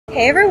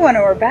Hey everyone,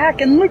 we're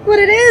back, and look what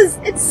it is!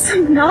 It's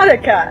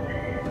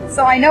Subnautica!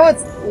 So I know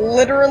it's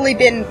literally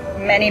been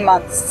many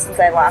months since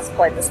I last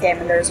played this game,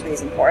 and there's a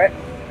reason for it.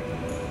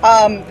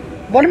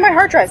 One of my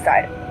hard drives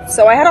died.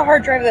 So I had a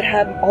hard drive that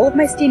had all of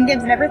my Steam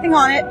games and everything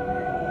on it.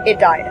 It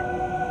died.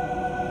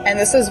 And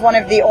this was one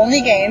of the only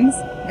games,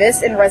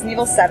 this and Resident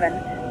Evil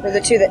 7, were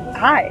the two that...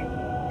 Hi!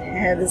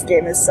 This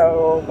game is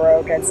so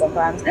broken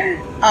sometimes.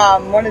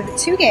 One of the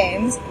two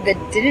games that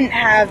didn't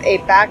have a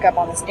backup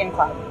on the Steam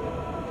cloud.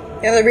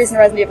 The only reason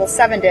Resident Evil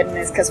 7 didn't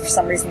is because for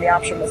some reason the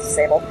option was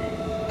disabled.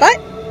 But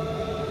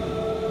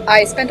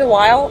I spent a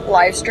while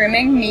live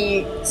streaming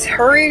me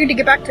hurrying to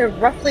get back to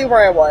roughly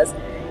where I was.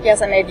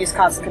 Yes, I may have used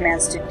console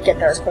commands to get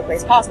there as quickly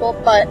as possible,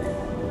 but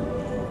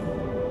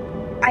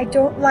I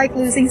don't like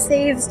losing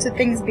saves to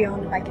things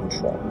beyond my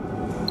control.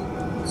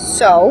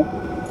 So,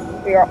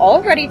 we are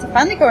all ready to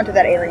finally go into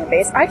that alien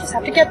base. I just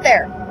have to get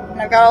there.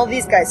 And I've got all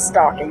these guys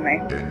stalking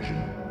me.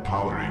 Engine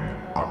powering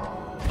up.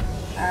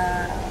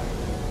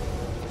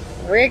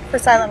 Rig for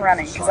silent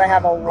running, because I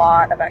have a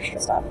lot of extra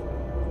stuff.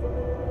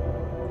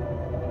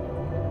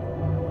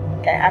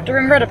 Okay, I have to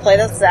remember to play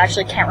this, because I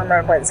actually can't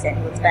remember to play this game,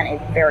 because it's been a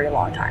very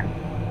long time.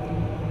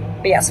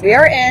 But yes, we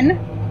are in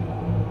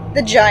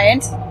the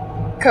giant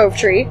cove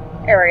tree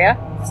area,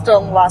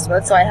 still in the Lost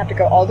Woods, so I have to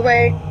go all the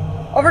way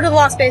over to the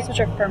Lost Base, which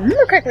if I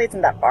remember correctly,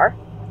 isn't that far.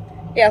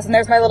 Yes, and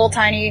there's my little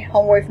tiny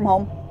home away from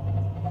home.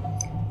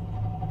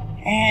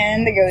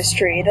 And the ghost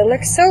tree that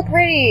looks so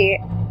pretty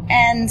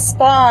and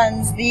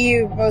spawns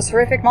the most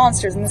horrific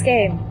monsters in this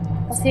game.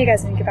 I'll see you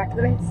guys when you get back to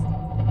the base.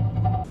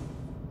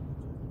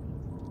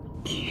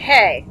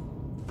 Okay.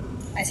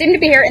 I seem to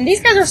be here, and these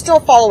guys are still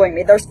following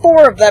me. There's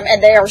 4 of them,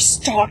 and they are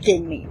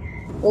stalking me.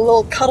 The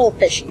little cuddle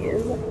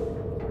fishies.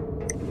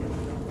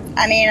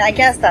 I mean, I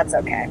guess that's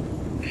okay.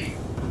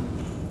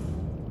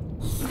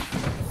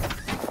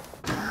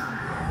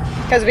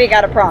 Because we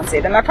got a prawn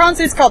suit, and my prawn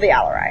suit's called the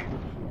Alarai.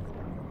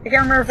 I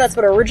can't remember if that's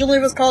what it originally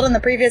was called in the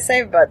previous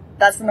save, but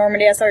that's the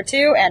Normandy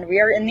SR2, and we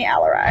are in the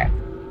Alarai.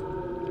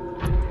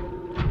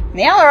 And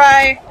the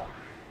Alarai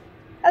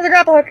has a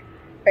grapple hook.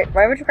 Wait,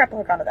 why would you grapple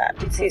hook onto that?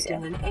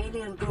 Detecting an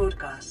alien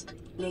broadcast.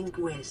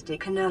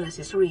 Linguistic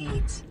analysis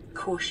reads,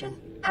 caution,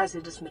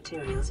 hazardous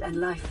materials and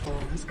life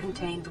forms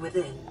contained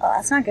within. Oh,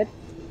 that's not good.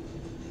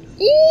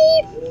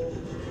 Eep!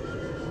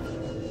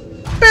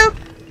 Boop!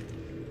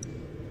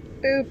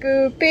 Boop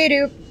boop be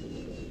doop.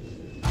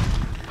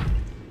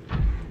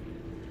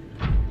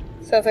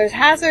 So if there's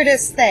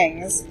hazardous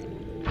things,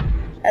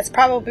 that's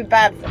probably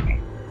bad for me.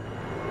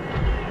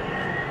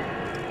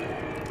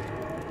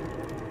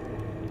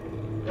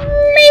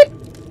 Meep!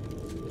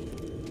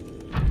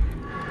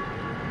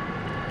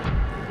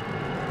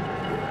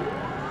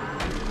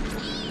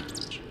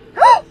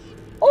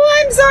 Oh,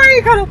 I'm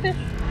sorry, cuttlefish!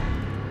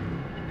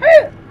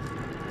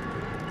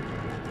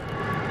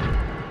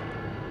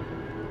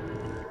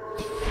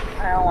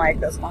 I don't like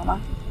this,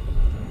 Mama.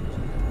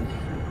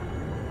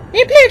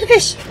 You play with the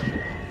fish!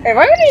 Hey,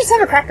 why would you just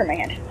have a cracker in my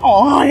hand?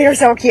 Oh, you're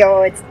so cute!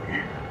 Okay.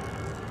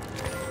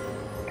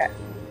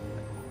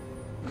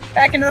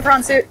 Back into the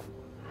prawn suit.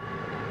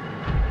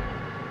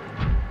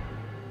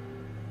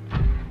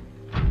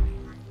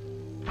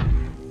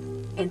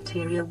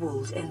 Interior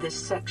walls in this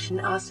section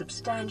are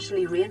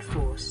substantially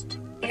reinforced,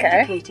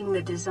 Okay. indicating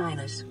the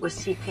designers were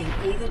seeking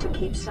either to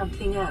keep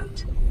something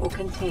out or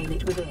contain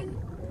it within.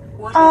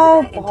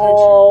 Whatever their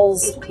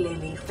balls. intention, it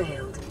clearly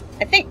failed.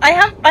 I think I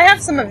have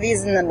some of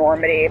these in the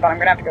Normandy, but I'm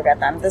gonna have to go get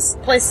them. This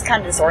place is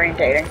kind of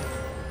disorientating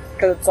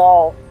because it's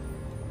all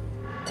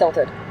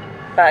tilted.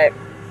 But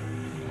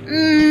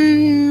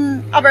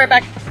I'll be right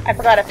back. I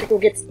forgot I have to go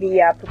get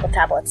the purple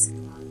tablets.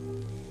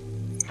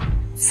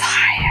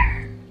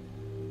 Fire.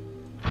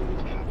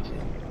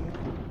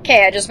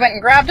 Okay, I just went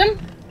and grabbed them.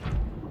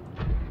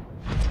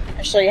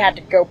 Actually, I had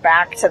to go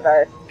back to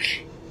the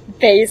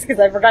base because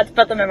I forgot to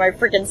put them in my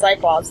freaking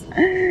Cyclops.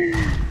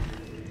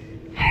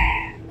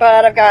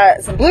 But I've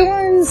got some blue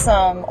ones,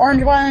 some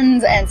orange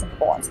ones, and some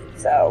purple ones.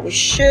 So we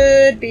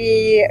should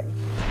be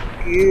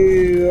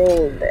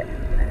golden.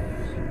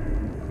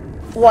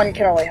 One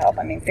can only help.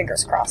 I mean,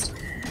 fingers crossed.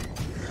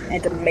 I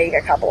had to make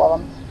a couple of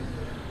them.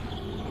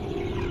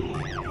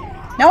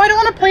 No, I don't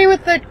want to play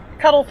with the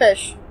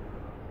cuttlefish.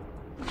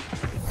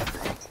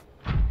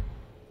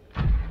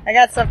 I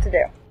got stuff to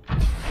do.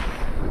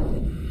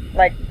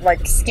 Like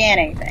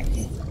scanning things.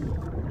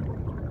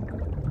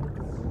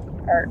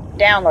 Or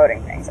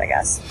downloading things, I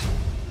guess.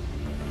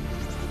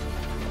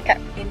 Okay.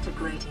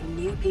 Integrating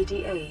new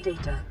PDA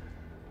data.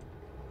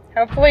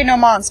 Hopefully no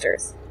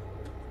monsters.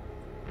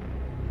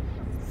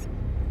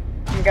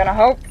 I'm gonna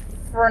hope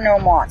for no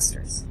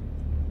monsters.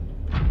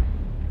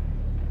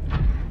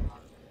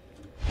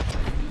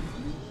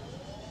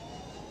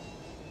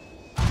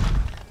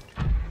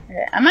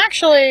 Okay, I'm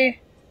actually...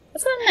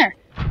 What's that in there?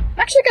 I'm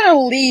actually gonna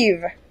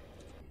leave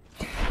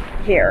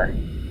here.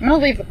 I'm gonna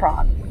leave the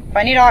prawn. If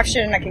I need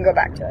oxygen, I can go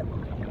back to it.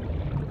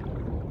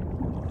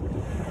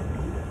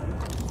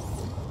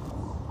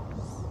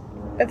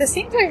 But this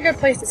seems like a good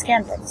place to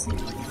scan things.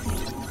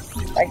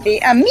 Like the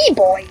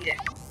amoeboid.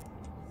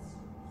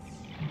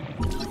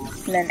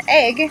 And an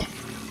egg.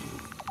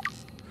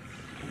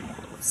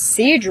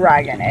 Sea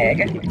dragon egg.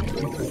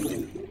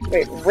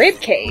 Wait,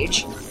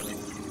 ribcage?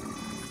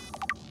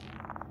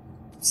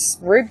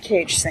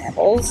 Ribcage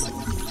samples.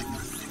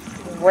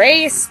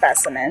 Ray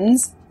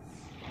specimens.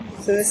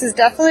 So this is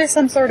definitely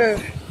some sort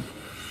of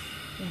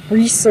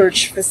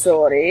research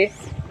facility.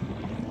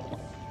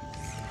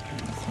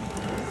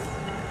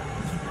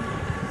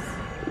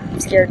 I'm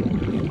scared.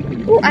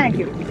 Ooh, thank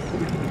you.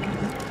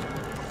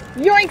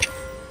 Yoink!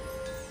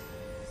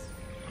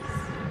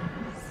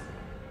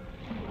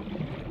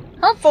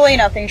 Hopefully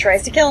nothing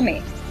tries to kill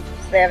me.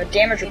 So they have a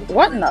damage...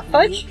 What in the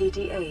fudge?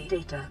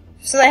 data.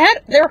 So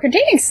they were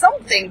containing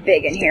something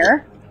big in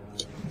here.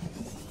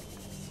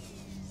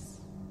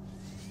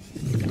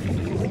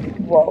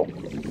 Whoa.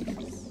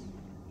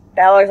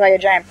 That looks like a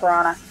giant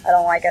piranha. I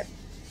don't like it.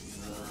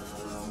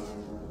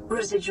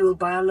 Residual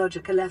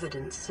biological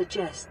evidence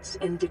suggests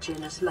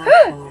indigenous life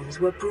forms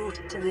were brought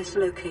to this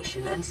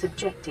location and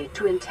subjected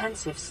to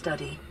intensive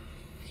study.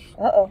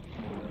 Uh-oh.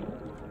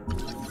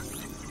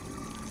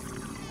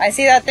 I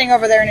see that thing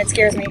over there and it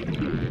scares me.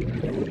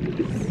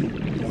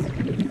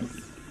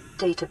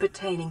 Data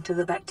pertaining to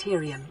the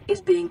bacterium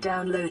is being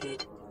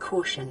downloaded.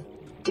 Caution.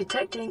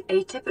 Detecting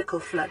atypical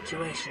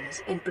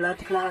fluctuations in blood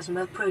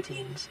plasma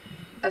proteins.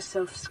 A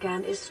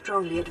self-scan is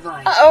strongly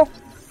advised. Uh-oh.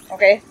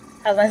 Okay.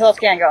 How's my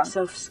self-scan going?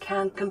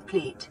 Self-scan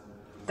complete.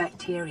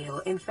 Bacterial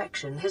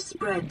infection has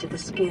spread to the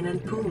skin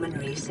and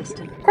pulmonary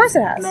system. Of course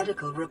it has.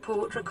 Medical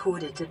report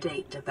recorded to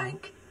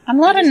databank. I'm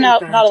not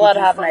allowed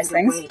to have nice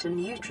things. Way to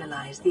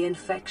neutralize the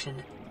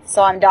infection.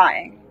 So I'm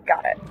dying.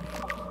 Got it.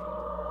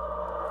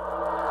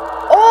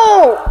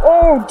 Oh!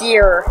 Oh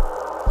dear.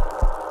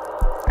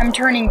 I'm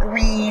turning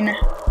green.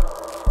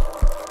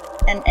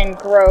 And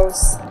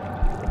gross.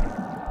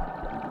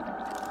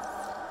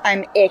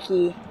 I'm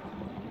icky.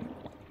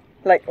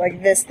 Like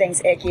this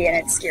thing's icky and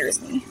it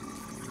scares me.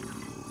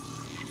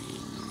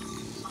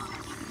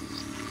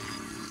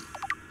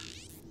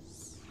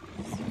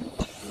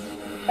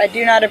 I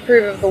do not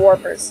approve of the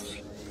warpers.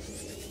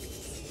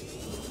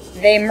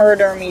 They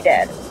murder me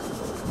dead.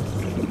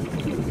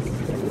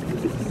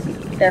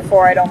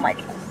 Therefore, I don't like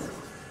them.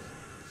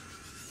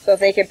 So if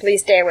they could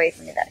please stay away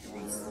from me, that'd be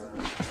nice.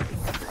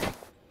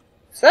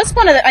 So that's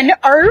one of the... I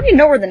already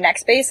know where the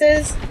next base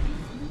is.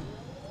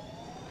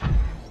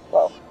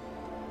 Whoa.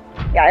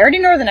 Yeah, I already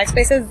know where the next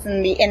base is. It's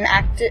in the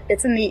inactive...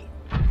 It's in the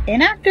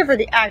inactive or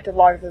the active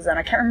log zone.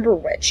 I can't remember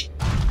which.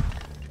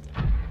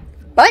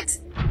 But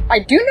I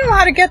do know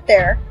how to get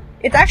there.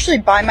 It's actually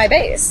by my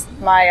base.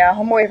 My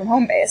home away from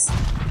home base.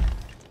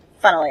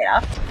 Funnily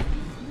enough.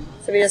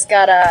 So we just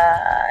gotta...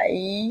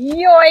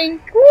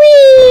 Yoink!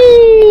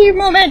 Whee!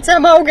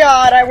 Momentum! Oh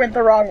god, I went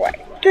the wrong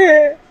way.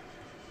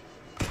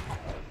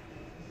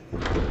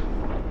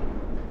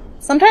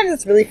 Sometimes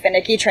it's really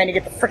finicky trying to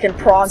get the frickin'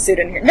 prawn suit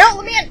in here. No,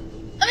 let me in!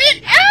 Let me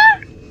in! Ah!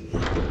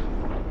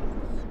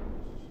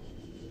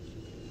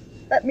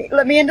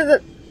 Let me into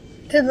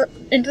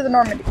the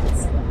Normandy.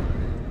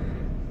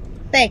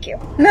 Thank you.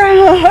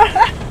 No.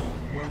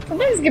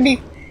 Sometimes it can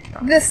be...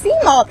 The sea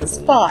moth is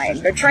fine,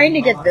 but trying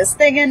to get this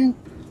thing into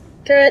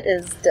it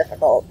is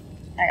difficult.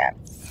 Okay.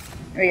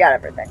 We got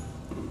everything.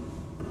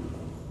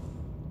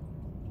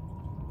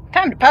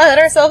 Time to pilot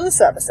ourselves a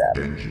sub-sub.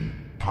 Engine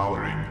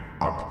powering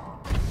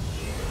up.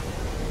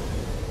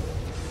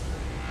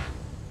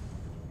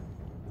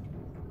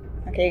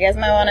 Okay, you guys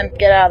might want to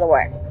get out of the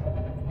way.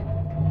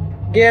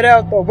 Get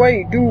out the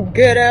way, dude!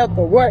 Get out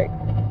the way!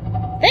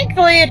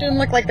 Thankfully, it didn't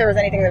look like there was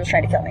anything that was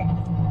trying to kill me.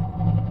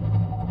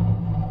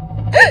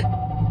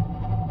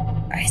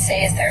 I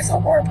say as there's a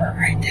warper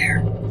right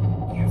there.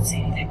 You don't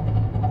see anything.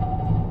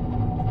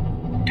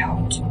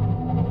 Don't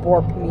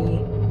warp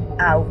me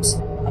out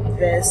of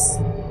this.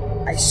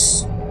 I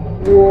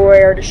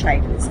swear to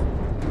shnikes.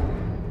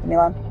 Leave me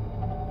alone.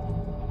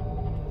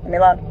 Leave me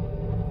alone.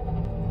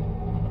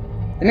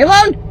 Leave me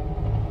alone!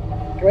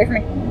 Get away from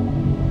me.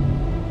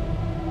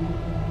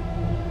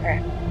 Okay.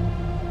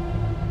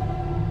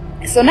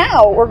 So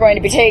now we're going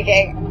to be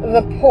taking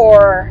the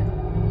poor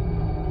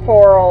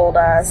old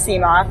sea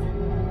moth,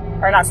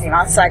 or not sea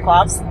moth,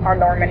 Cyclops, our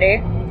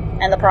Normandy,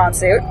 and the prawn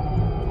suit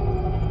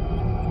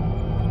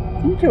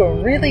into a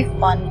really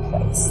fun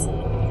place.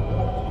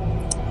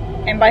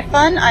 And by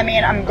fun, I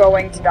mean I'm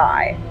going to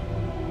die.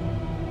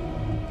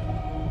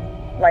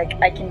 Like,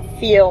 I can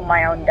feel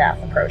my own death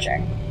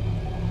approaching.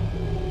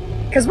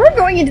 Because we're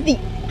going into the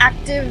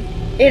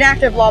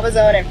inactive lava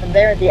zone, and from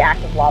there, the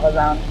active lava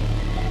zone.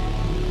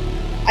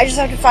 I just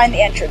have to find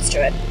the entrance to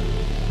it.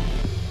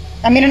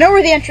 I mean, I know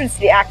where the entrance to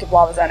the active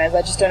lava zone is,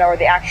 I just don't know where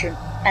the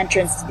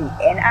entrance to the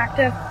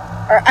inactive...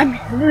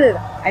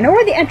 I know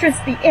where the entrance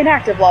to the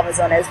inactive lava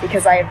zone is,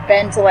 because I have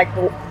been to, like,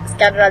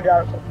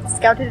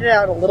 scouted it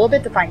out a little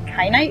bit to find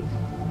kyanite.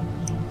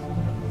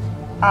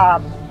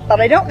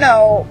 But I don't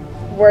know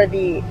where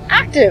the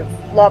active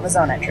lava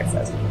zone entrance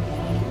is.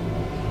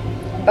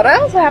 But I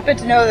also happen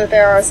to know that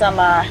there are some,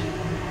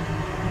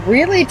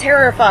 really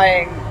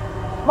terrifying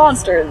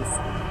monsters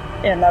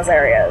in those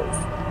areas.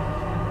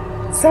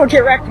 So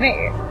get wrecked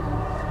me.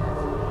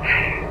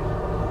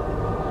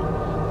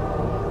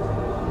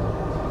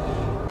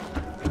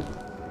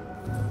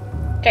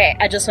 Okay,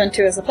 I just went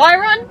to a supply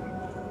run.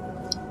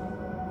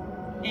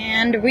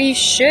 And we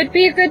should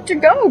be good to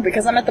go,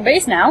 because I'm at the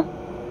base now.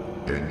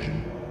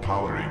 Engine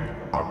powering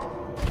up.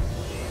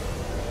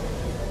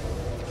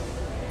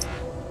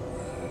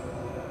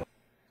 I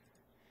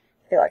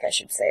feel like I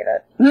should save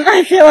it.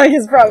 I feel like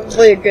it's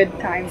probably a good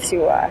time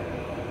to,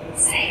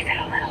 save it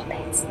a little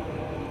bit.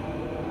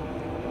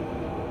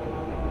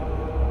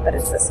 But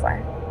it's this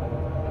way.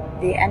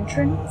 The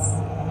entrance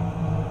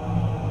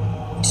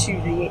to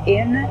the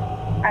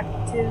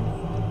inactive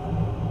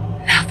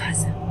lava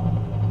zone.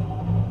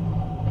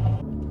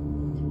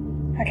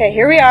 Okay,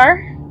 here we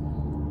are.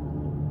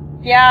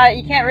 Yeah,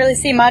 you can't really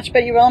see much,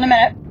 but you will in a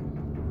minute.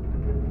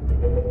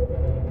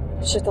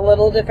 It's just a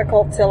little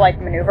difficult to,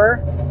 like,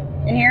 maneuver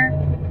in here.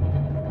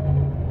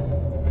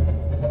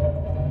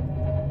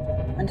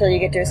 Until you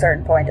get to a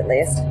certain point, at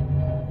least.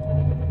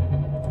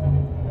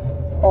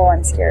 Oh,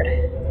 I'm scared. I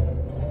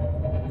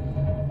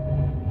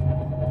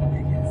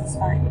guess it's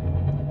fine.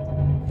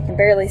 You can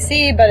barely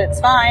see, but it's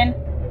fine.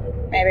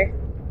 Maybe.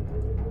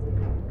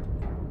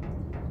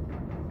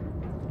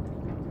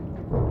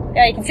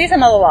 Yeah, you can see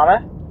some of the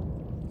lava.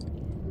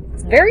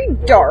 It's very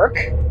dark.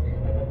 I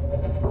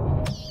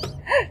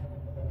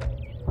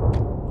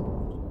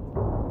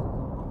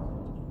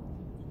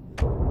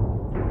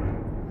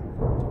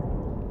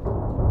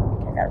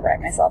gotta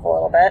right myself a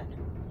little bit.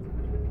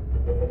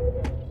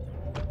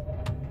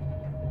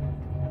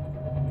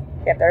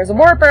 Yep, there's a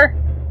warper.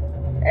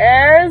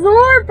 There's a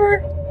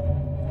warper.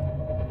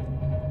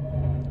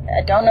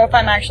 I don't know if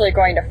I'm actually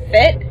going to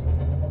fit,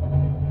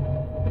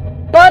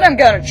 but I'm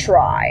gonna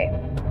try.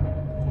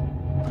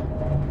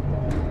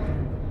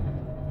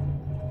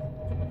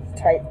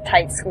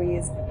 Tight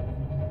squeeze.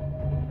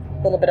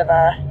 A little bit of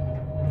a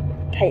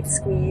tight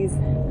squeeze.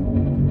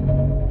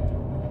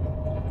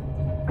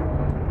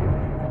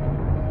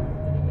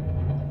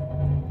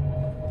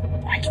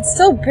 I can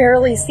still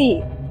barely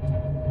see.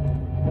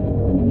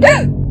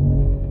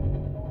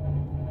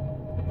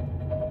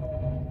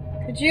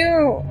 Could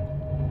you,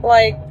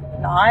 like,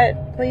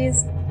 not,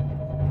 please?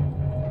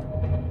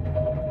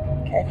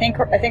 Okay, I think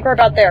we're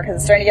about there because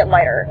it's starting to get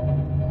lighter,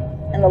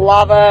 and the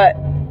lava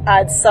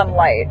adds some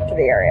light to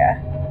the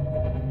area.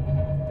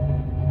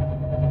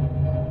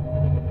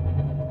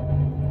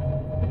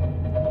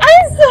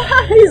 I still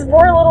have these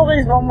poor little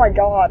things. Oh my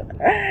god.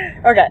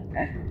 Okay.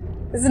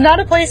 This is not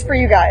a place for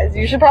you guys.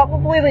 You should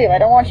probably leave. I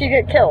don't want you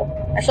to get killed.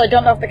 Actually, I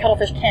don't know if the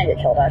cuttlefish can get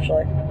killed,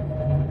 actually.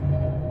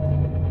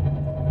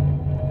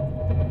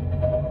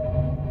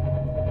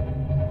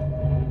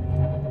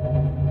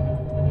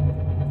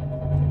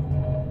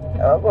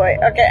 Oh boy.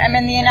 Okay, I'm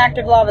in the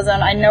inactive lava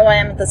zone. I know I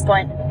am at this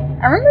point.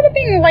 I remember it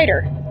being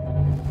lighter.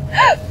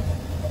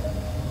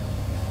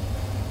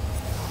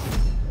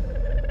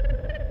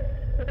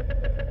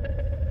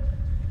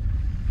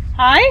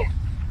 Hi?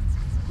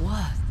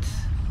 What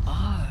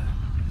are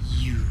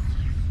you?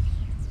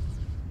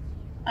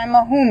 I'm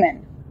a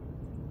human.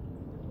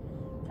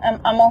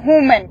 I'm a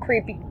human,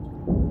 creepy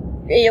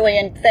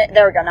alien thing.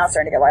 There we go, now it's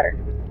starting to get lighter.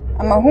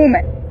 I'm a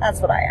human.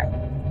 That's what I am.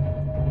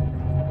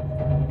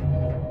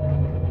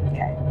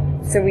 Okay.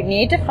 So we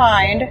need to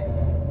find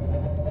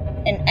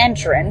an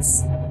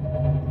entrance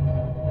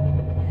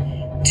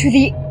to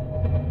the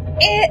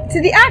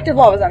active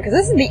lava zone, because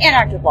this is the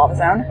inactive lava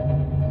zone.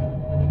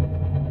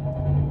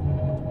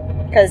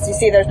 Because you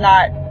see there's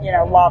not, you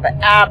know, lava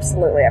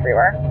absolutely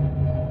everywhere.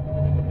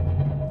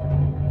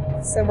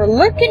 So we're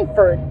looking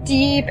for a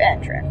deep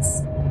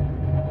entrance.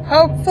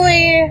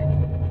 Hopefully,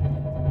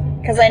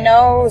 because I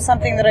know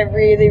something that I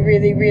really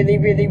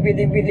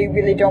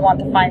don't want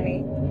to find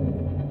me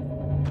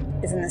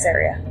is in this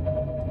area.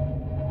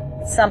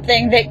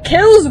 Something that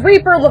kills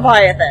Reaper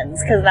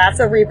Leviathans, because that's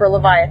a Reaper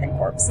Leviathan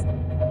corpse.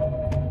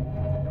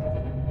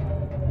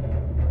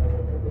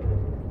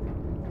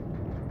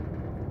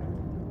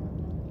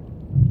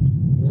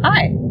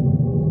 Hi.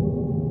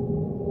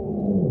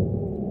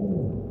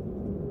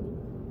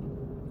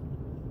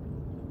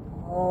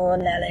 Oh,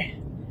 Nelly.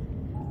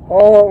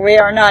 Oh, we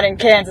are not in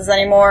Kansas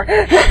anymore.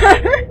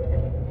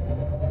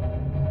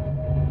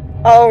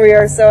 Oh, we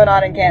are so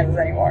not in Kansas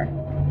anymore.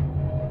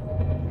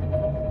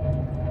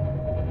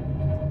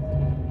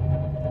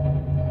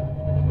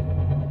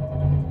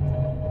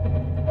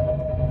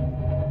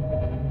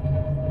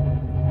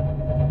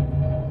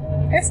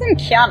 There's some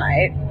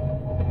kyanite.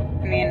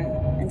 I mean,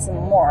 and some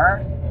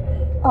more.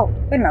 Oh,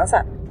 wait a minute, what's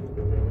that?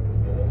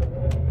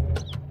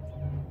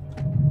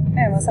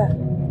 Hey, what's that?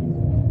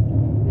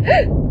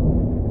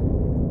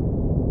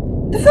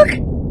 The fuck?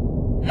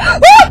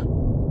 Ah!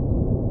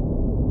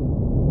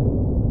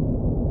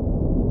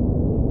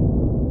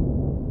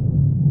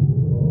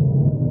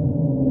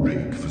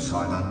 Rig for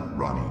silent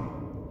running.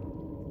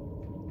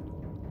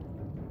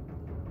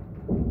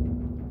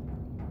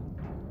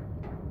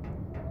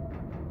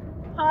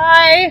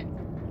 Hi.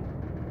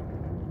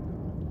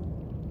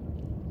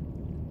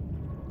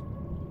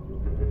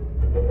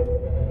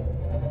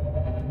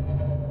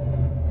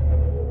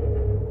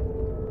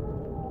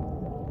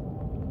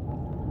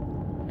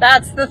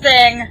 That's the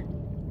thing.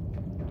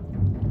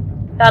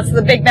 That's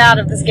the big bad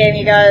of this game,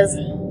 you guys.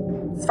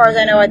 As far as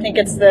I know, I think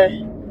it's the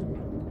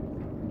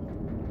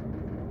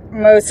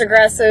most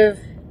aggressive.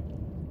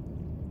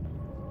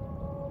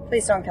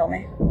 Please don't kill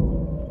me.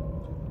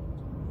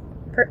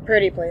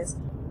 Pretty, please.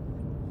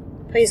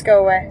 Please go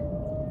away.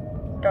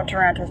 Don't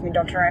turn around towards me,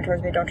 don't turn around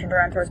towards me, don't turn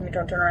around towards me,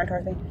 don't turn around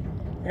towards me.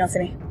 You don't see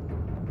me.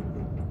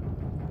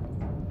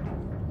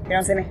 You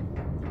don't see me.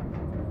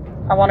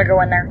 I want to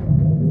go in there.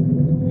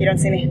 You don't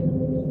see me.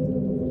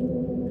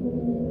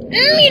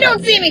 You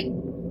don't see me!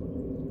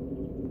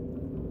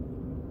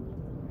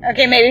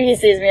 Okay, maybe he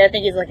sees me. I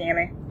think he's looking at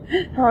me.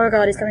 Oh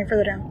god, he's coming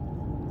further down.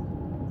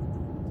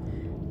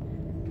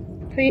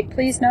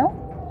 Please no?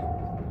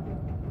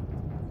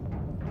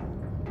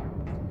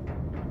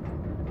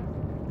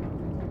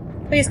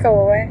 Please go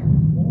away.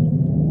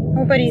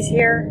 Nobody's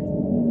here.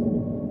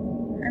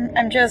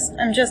 I'm just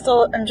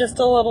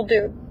a little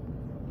dude.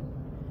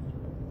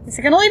 Is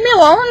he gonna leave me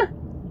alone?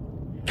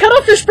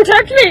 Cuttlefish,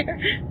 protect me!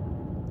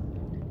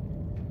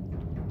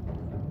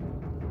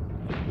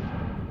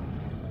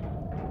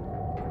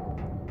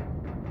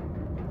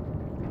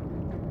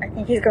 I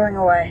think he's going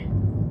away.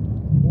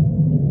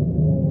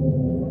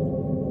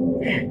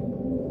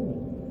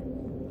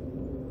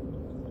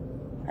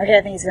 Okay,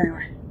 I think he's going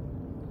away.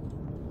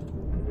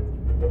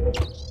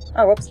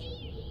 Oh, whoops.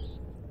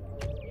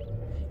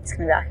 He's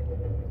coming back.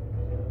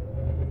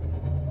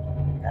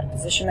 Gotta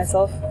position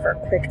myself for a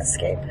quick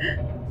escape.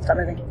 Stop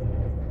moving.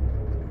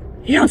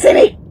 You don't see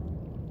me!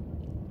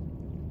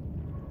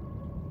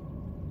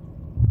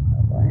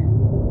 Oh boy.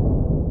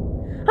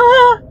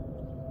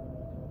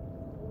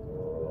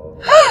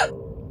 Ah!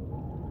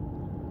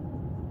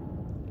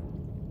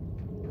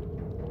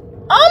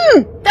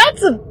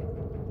 That's a...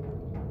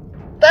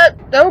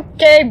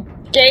 okay,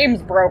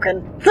 game's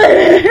broken.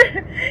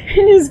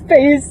 His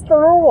face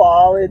through a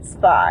wall, it's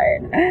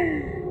fine.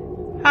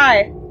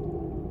 Hi.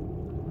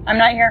 I'm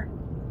not here.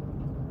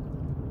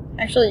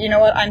 Actually, you know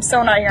what? I'm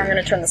so not here, I'm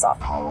gonna turn this off.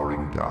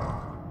 Powering down.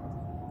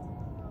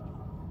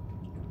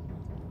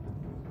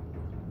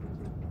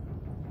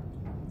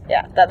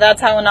 Yeah,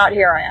 that's how not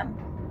here I am.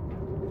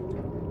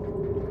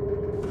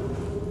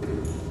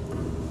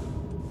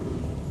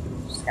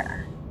 Just gonna...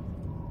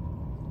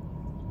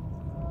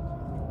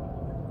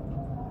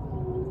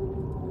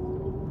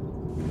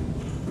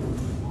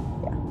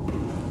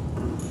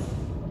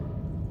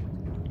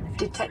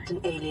 Detect an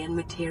alien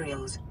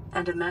materials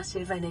and a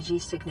massive energy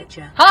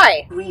signature.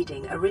 Hi!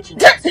 Reading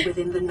originates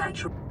within the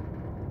natural...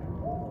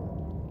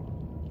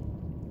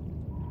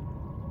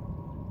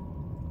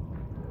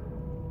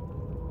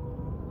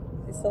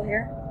 Is he still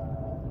here?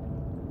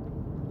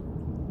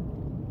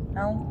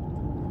 No?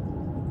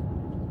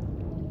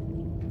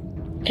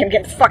 Okay, I'm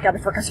getting the fuck out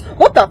of here.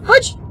 What the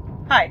fudge?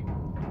 Hi.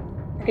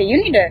 Okay,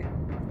 you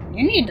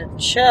need to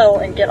chill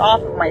and get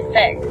off of my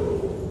thing.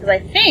 Because I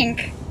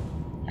think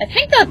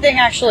that thing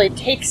actually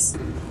takes...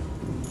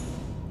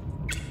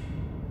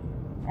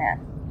 Yeah.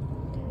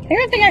 I think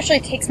that thing actually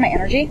takes my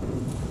energy.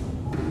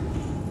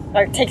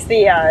 Like, takes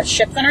the,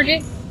 ship's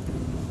energy.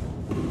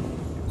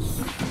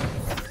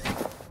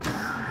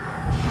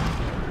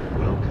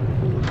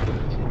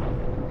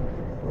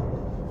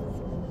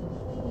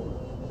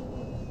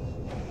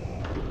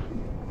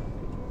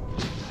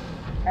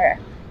 Okay.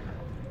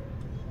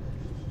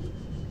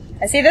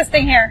 I see this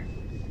thing here.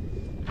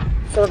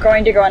 So we're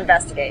going to go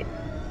investigate.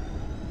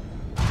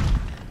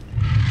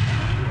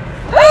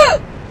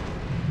 Oh!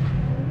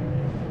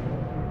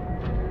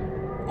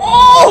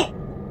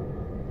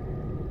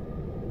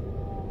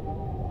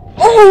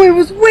 Oh, it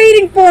was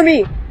waiting for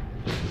me!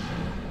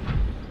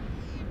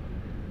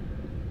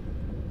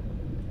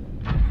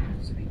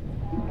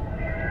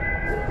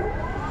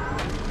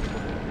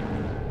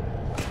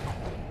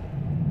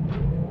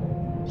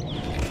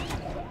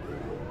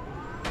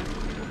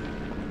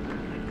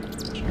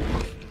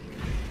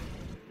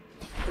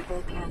 The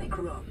volcanic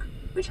rock,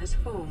 which has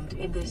formed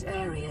in this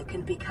area,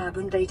 can be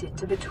carbon dated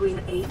to between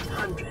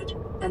 800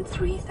 and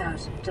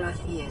 3,000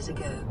 Earth years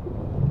ago.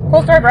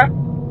 Cool story, bro.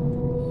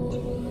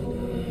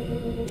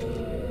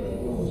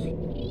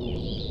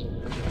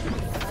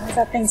 As long as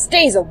that thing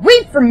stays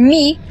away from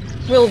me,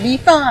 we'll be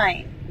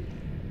fine.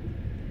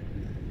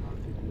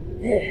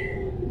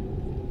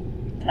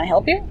 Can I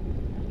help you?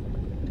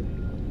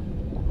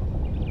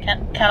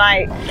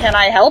 Can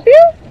I help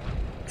you?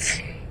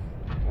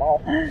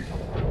 Well.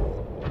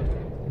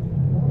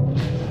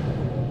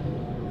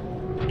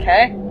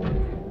 Okay.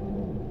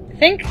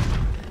 I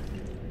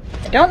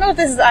don't know if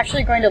this is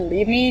actually going to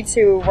lead me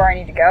to where I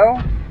need to go,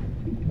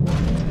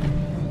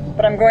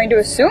 but I'm going to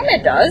assume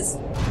it does.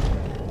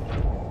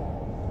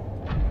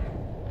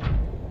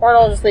 Or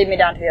it'll just lead me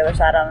down to the other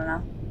side, I don't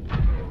know.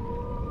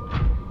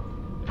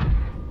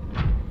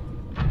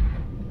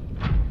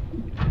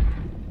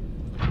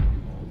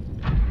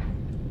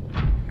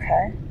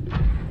 Okay.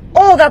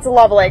 Oh, that's a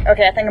lava lake.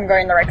 Okay, I think I'm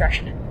going in the right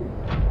direction.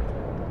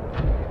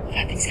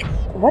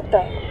 What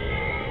the?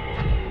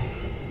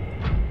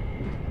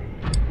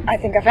 I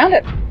think I found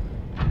it.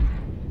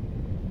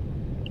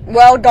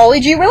 Well, golly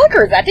gee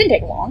willikers, that didn't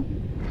take long.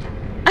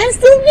 I'm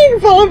still being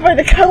followed by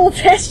the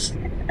cuttlefish.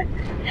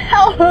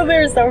 Oh,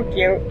 they're so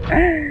cute.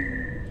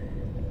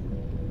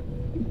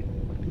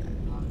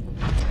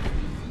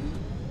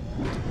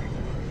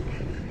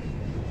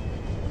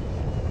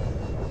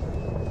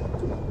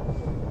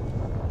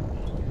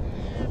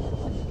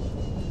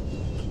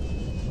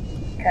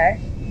 Okay.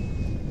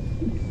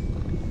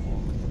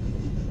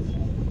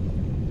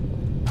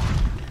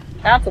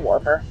 That's a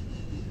warper.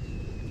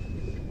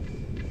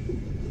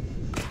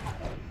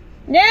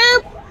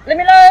 Nope! Let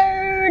me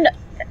alone!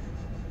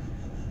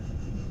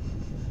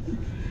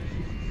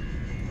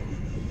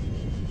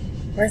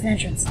 Where's the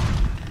entrance?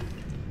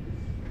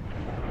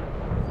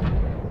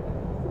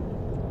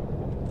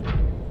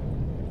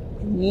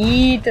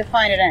 Need to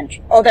find an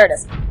entrance. Oh, there it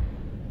is.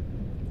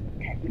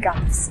 Okay, we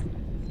got this.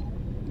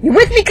 You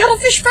with me,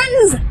 cuttlefish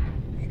friends?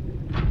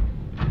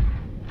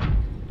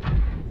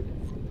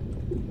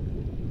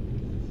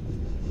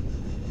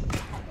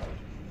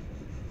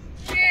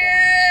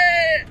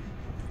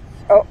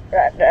 Oh,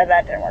 that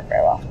didn't work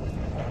very well.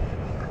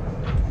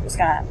 I'm just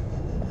gonna...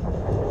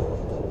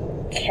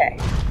 Okay.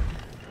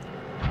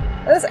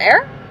 Is this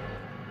air?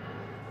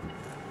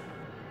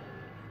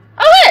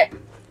 Oh, hey!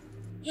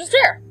 Just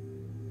air.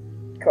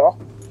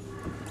 Cool.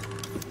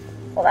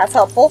 Well, that's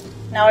helpful.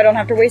 Now I don't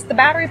have to waste the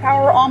battery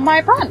power on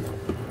my front.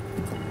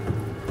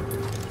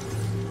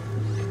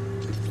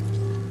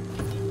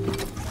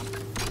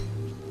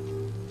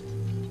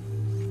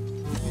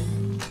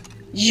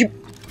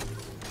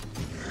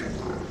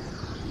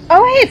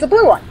 Oh, hey, it's a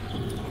blue one.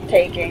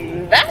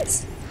 Taking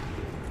that.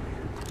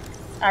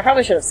 I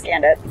probably should have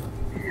scanned it.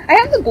 I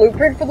have the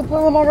blueprint for the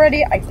blue one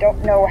already. I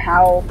don't know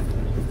how,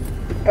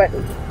 but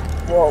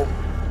whoa.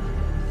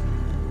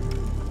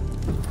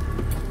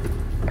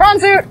 Prawn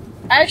suit!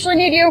 I actually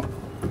need you.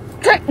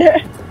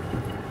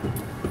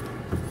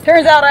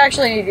 Turns out I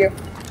actually need you.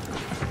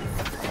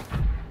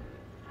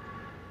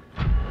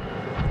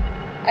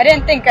 I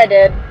didn't think I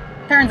did.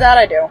 Turns out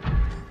I do.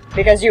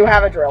 Because you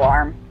have a drill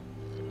arm.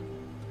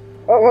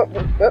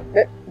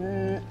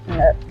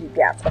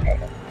 Yeah, okay.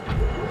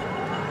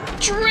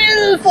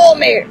 Drill for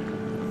me!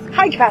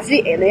 High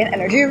capacity alien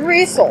energy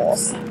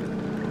resource.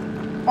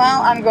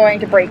 Well, I'm going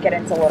to break it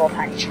into little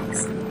tiny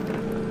chunks.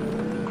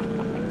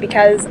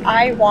 Because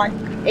I want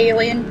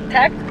alien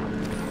tech.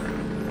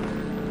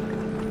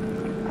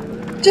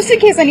 Just in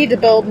case I need to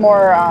build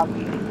more of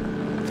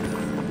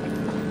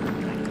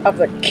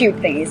the cube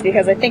thingies,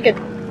 because I think it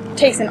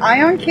takes an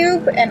ion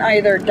cube and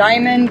either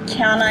diamond,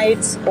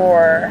 canite,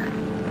 or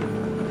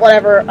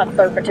whatever a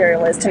third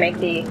material is to make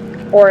the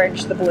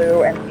orange, the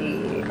blue, and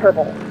the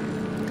purple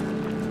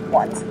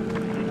ones.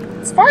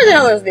 As far as I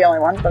know, those are the only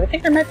ones, but I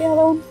think there might be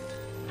another one.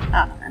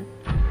 I don't know, man.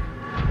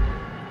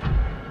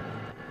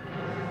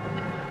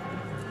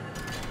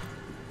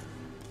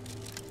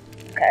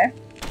 Okay.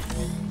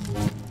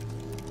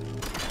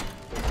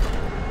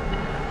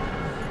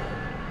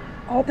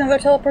 Oh, another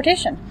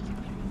teleportation.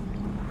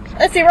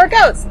 Let's see where it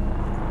goes.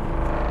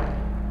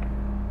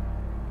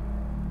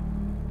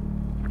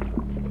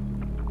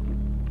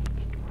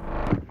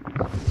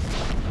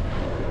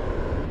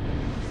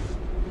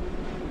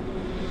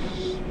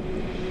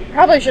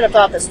 Probably should have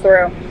thought this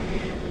through.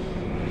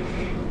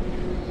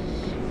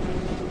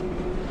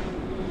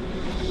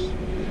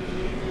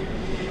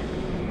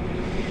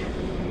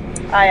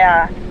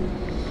 I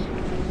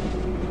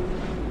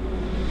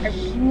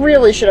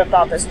really should have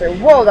thought this through.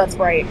 Whoa, that's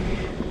bright.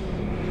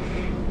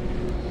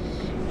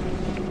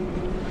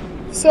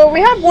 So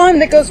we have one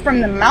that goes from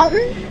the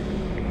mountain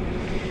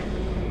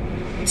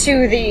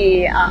to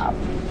the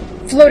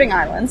floating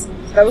islands.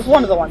 So that was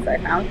one of the ones that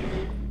I found.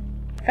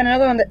 And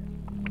another one that...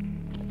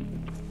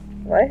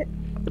 What?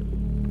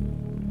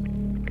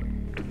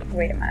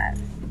 Wait a minute.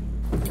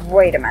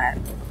 Wait a minute.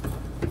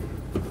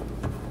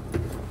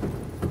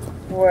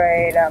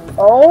 Wait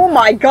oh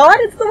my god,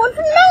 it's the one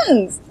from the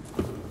mountains!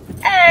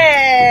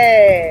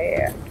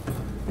 Hey!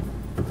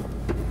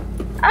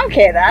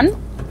 Okay then.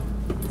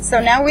 So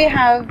now we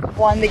have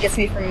one that gets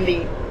me from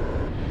the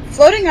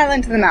floating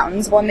island to the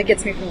mountains, one that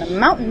gets me from the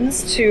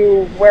mountains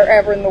to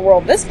wherever in the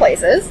world this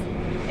place is.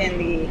 In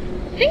the...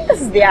 I think this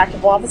is the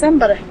active lava zone,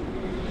 but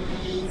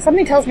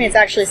something tells me it's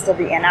actually still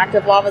the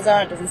inactive lava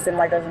zone. It doesn't seem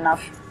like there's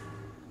enough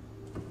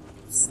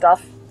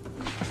stuff.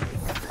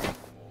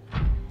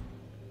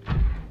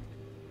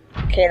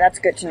 Okay, that's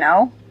good to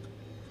know.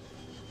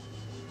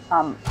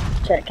 There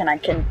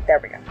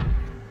we go.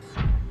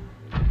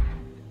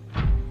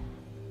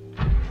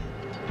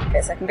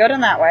 Okay, so I can go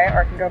down that way,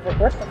 or I can go over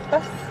what the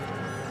fuck?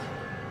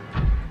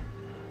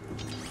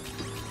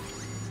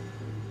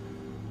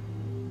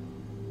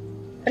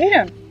 What are you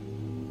doing?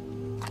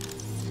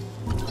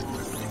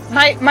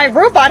 My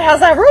robot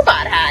has a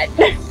robot hat!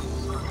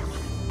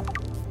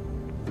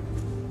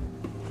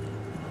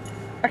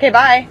 Okay,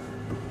 bye.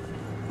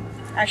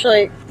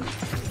 Actually...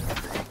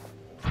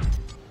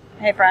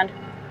 Hey, friend.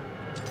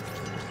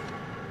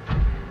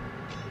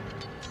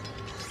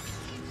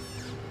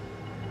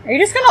 Are you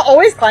just gonna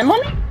always climb on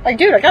me? Like,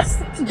 dude, I got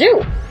stuff to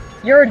do.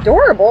 You're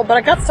adorable, but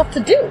I got stuff to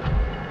do.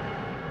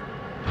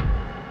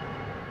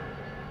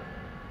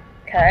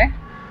 Okay.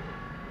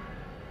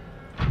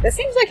 This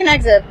seems like an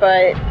exit,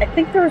 but I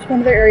think there was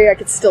one other area I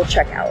could still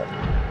check out.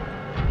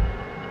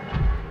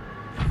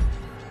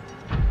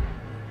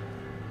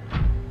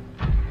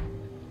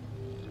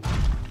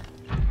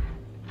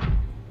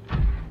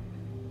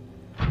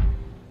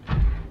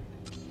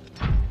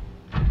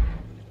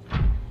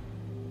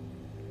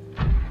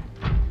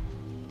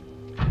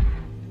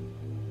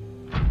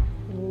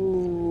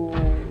 Ooh,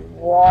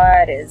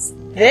 what is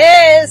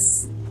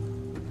this?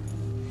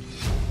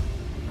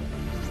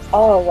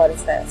 Oh, what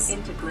is this?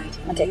 Integrating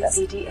I'll take this.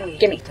 PDA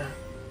Gimme. data.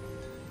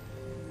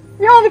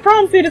 No, the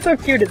prawn suit is so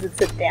cute as it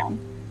sits down.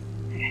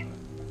 Okay.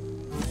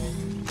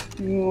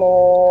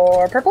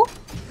 More purple.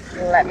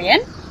 Let me in.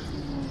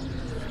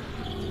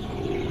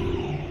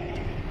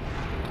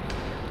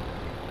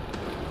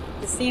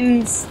 This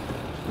seems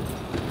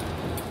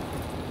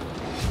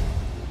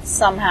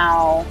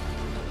somehow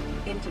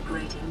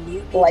Integrating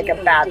new like a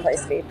PDA bad data.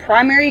 place to be.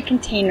 Primary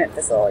containment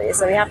facility,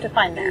 so we have to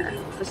find there.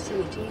 Alien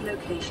facility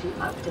location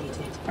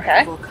updated.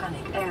 Okay.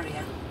 Volcanic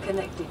area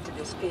connected to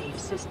this cave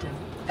system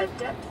at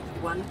depth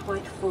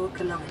 1.4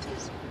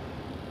 kilometers.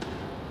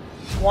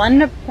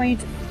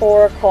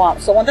 1.4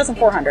 kilometers, so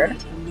 1,400.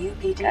 Integrating new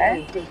PDA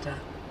Okay. data.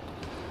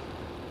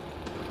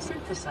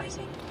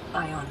 Synthesizing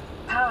ion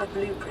power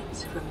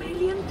blueprints from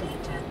alien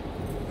data.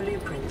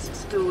 Blueprints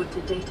stored to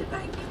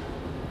databank.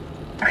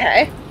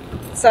 Okay.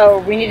 So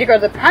we need to go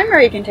to the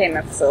primary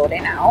containment facility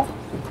now.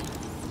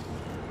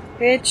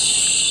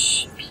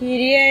 Which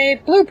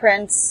PDA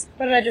blueprints?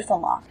 What did I just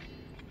unlock?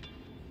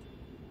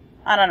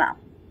 I don't know.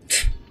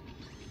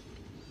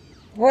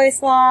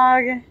 Voice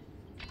log.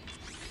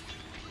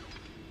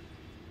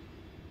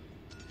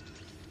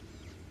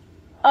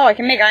 Oh, I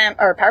can make ion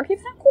or power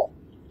cubes now? Cool.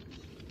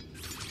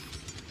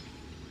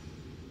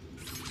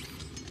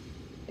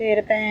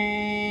 Data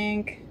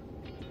bank.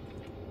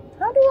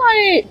 How do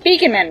I...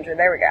 Beacon manager,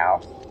 there we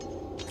go.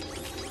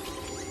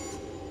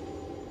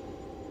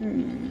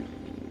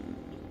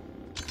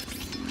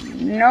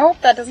 Nope,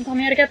 that doesn't tell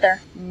me how to get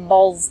there.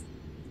 Balls.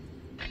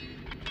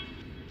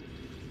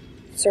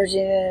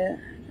 Searching...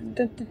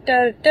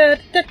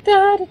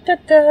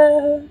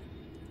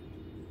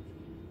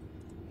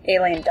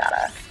 Alien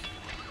data.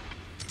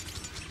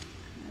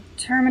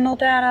 Terminal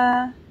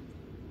data.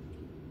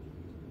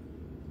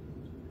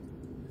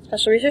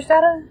 Special research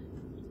data?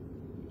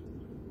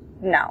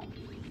 No.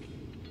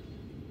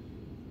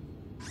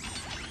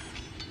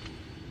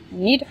 I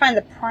need to find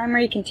the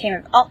primary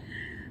containment.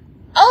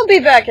 I'll be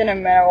back in a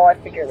minute while I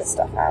figure this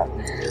stuff out.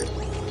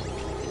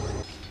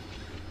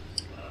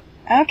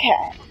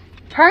 Okay.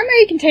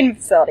 Primary containment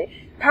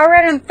facility. Power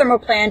out on the thermal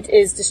plant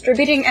is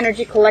distributing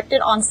energy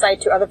collected on site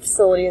to other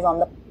facilities on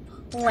the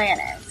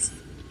planet.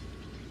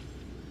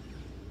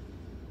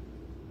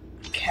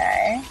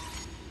 Okay.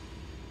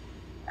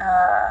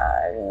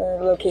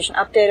 Location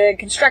updated.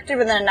 Constructed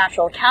within a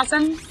natural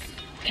chasm.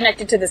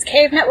 Connected to this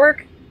cave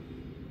network.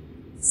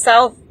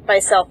 South by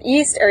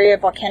southeast area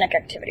of volcanic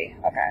activity.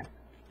 Okay.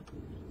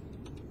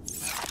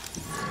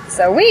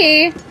 So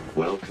we...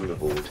 Welcome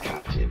aboard,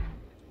 Captain.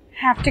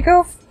 have to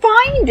go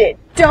find it,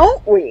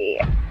 don't we?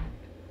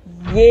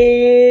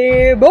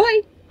 Yeah,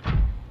 boy!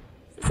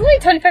 It's only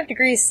 25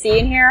 degrees C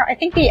in here. I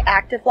think the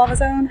active lava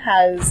zone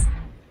has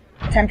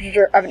a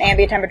temperature of an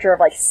ambient temperature of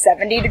like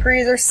 70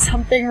 degrees or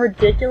something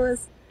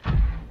ridiculous.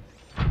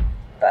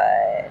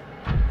 But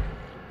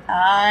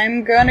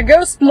I'm gonna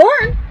go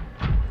exploring.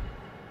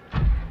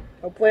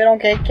 Hopefully I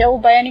don't get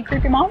killed by any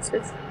creepy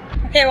monsters.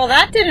 Okay, well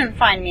that didn't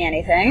find me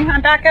anything.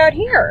 I'm back out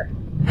here.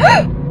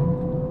 I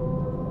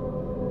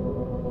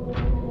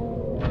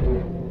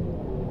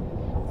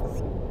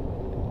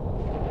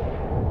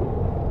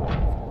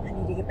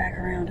need to get back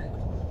around.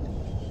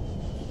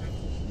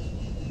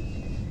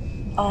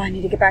 Oh, I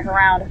need to get back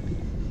around.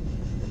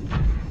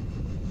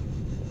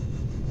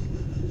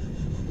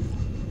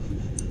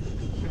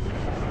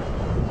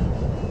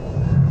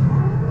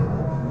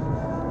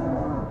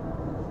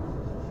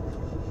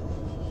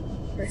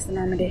 Where's the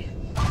Normandy?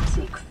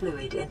 Seek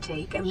fluid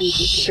intake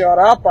immediately. Shut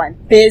up, I'm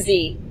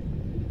busy.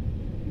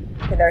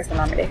 Okay, there's the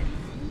Normandy.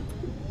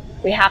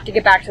 We have to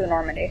get back to the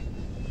Normandy.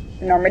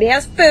 The Normandy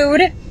has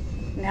food,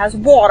 and has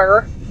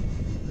water,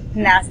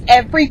 and has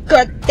every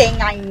good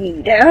thing I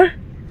need.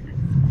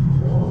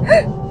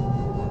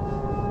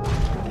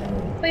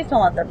 Please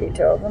don't let there be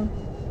two of them.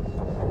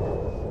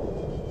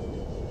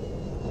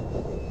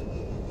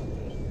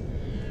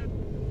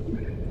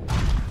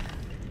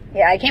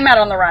 Yeah, I came out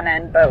on the run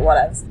end, but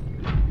whatevs.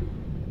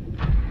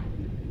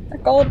 Is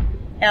that gold?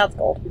 Yeah, it's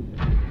gold.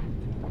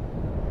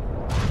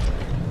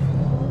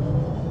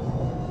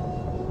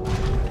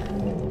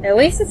 At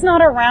least it's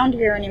not around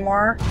here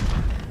anymore.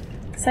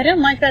 Because I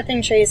didn't like that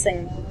thing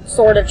chasing.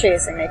 Sort of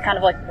chasing me. Kind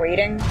of like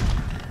waiting.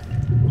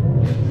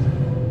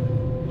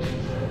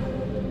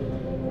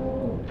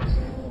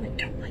 I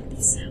don't like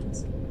these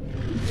sounds.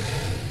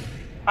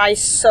 I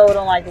so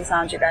don't like these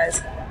sounds, you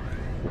guys.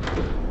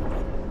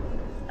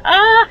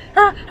 Ah!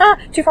 Ah! Ah!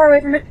 Too far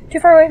away from it! Too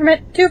far away from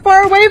it! Too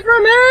far away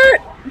from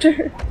it!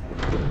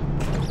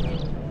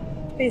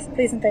 Please,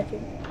 please and thank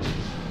you.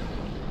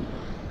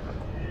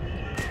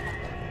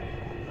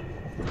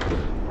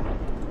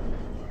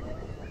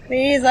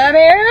 Please let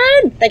me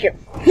in! Thank you.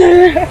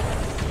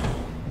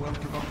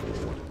 Welcome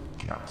aboard,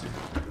 Captain.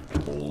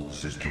 All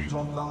systems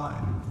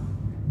online.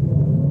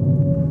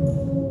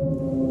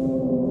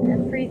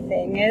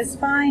 Everything is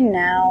fine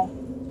now.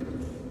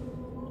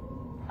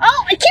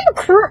 Oh, I keep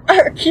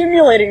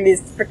accumulating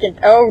these freaking...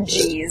 Oh,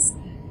 jeez.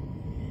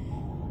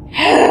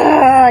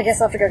 I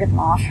guess I'll have to go get them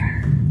off.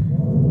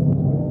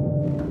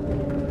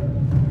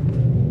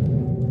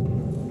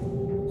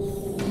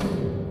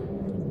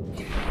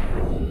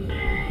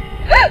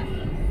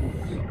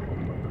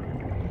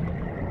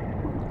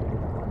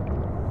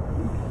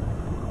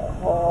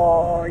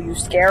 Oh, you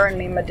scaring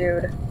me, my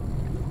dude.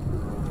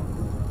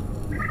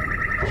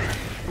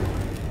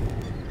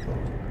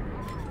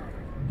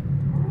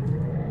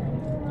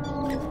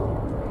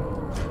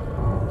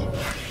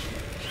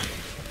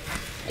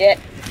 Get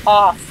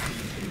off.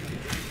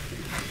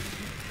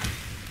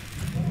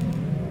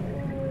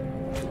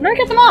 I'm gonna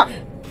get them off.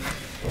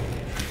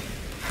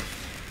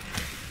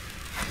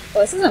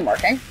 Well, this isn't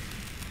working.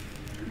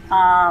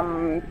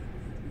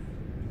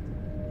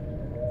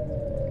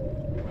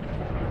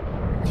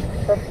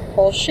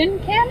 Propulsion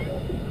cannon?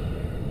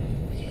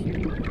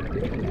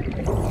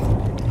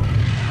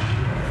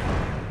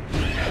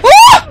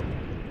 Ah!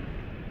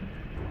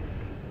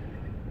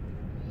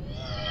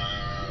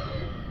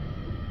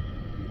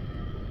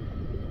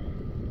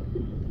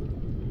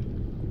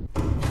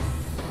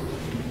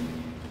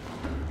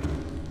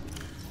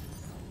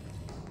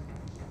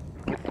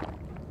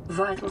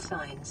 Vital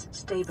signs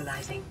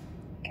stabilizing.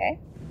 Okay.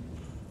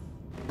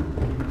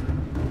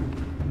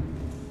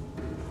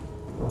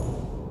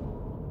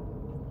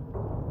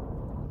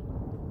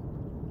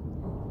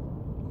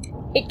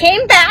 It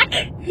came back!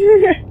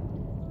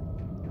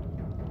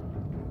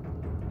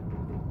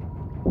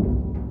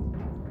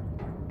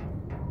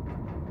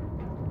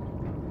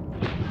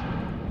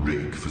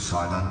 Rig for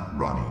Cylon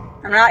running.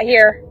 I'm not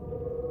here.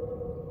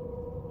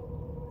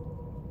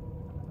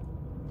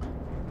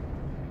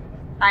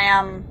 I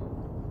am...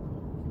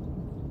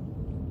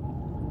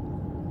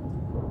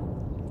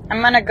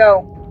 I'm gonna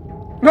go.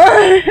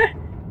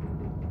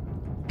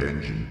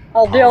 Engine.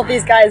 I'll deal with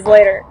these guys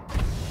later.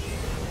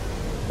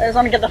 I just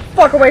want to get the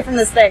fuck away from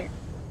this thing.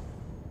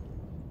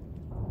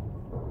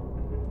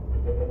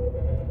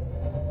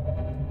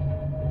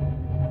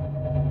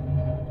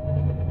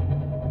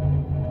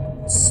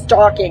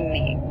 Stalking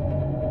me.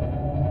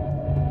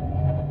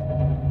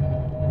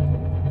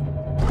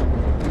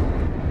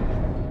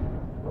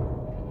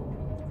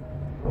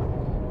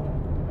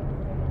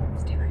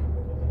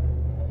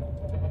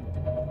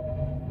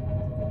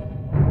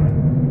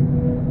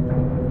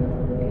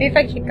 Maybe if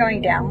I keep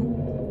going down.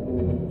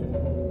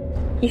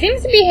 He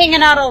seems to be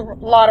hanging out a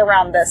lot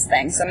around this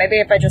thing, so maybe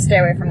if I just stay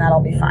away from that,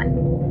 I'll be fine.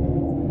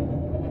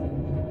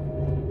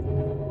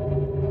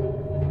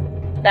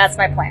 That's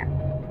my plan.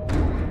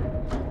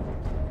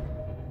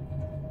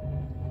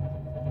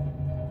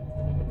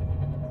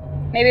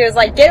 Maybe it was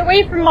like, get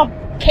away from a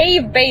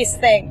cave base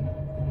thing.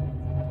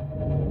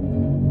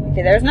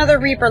 Okay, there's another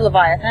Reaper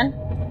Leviathan.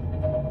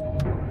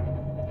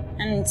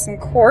 And some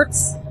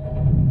quartz.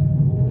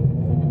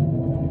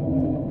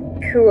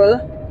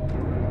 Cool.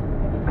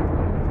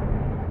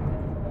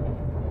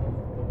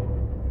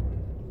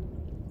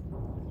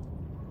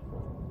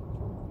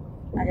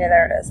 Okay,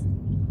 there it is.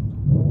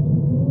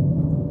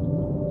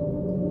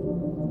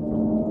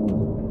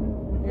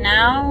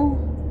 Now...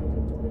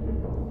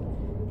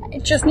 I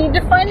just need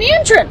to find the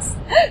entrance!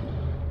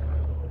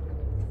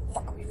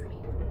 Fuck away from me.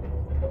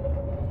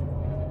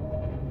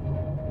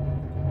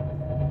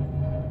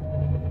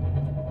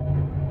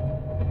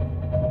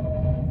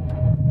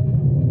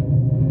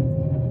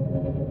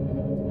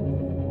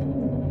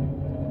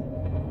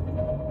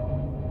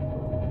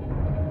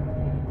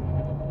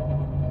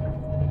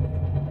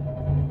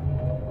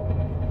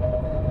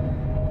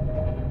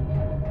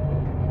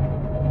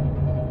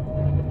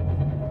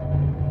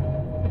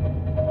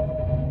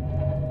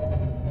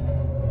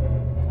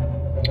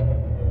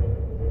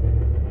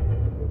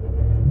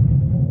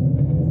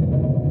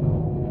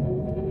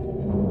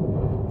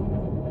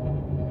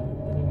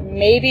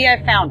 Maybe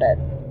I found it.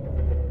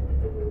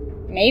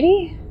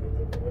 Maybe?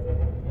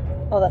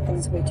 Oh, that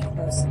thing's way too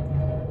close.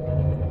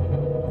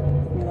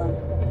 Leave me alone.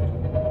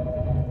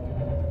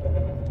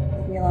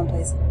 Leave me alone,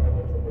 please.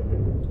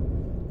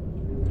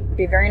 It'd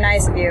be very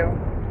nice of you.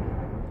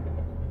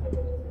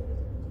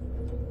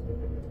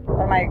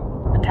 What am I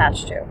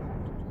attached to?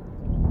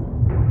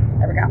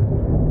 There we go.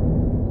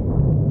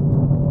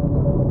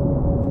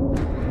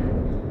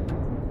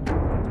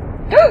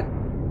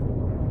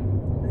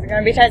 This is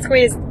gonna be a tight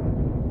squeeze.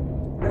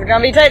 This is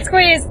gonna be a tight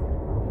squeeze.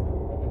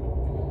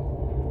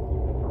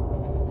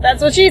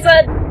 That's what she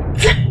said.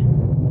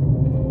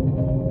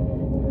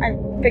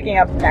 I'm picking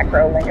up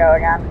necro lingo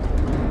again.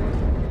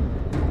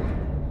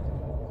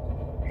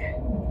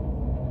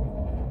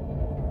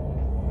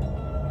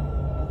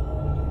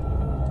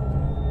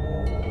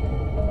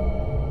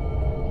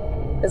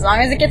 As long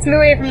as it gets me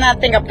away from that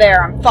thing up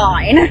there, I'm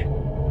fine.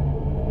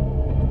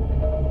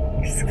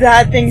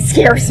 That thing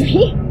scares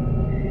me.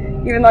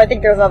 Even though I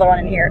think there's another one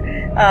in here.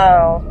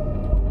 Oh.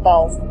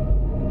 Balls.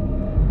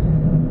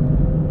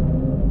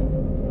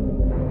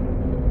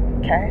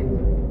 Okay.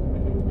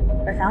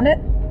 I found it?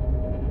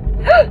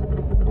 I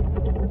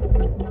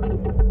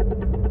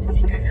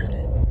think I found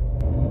it.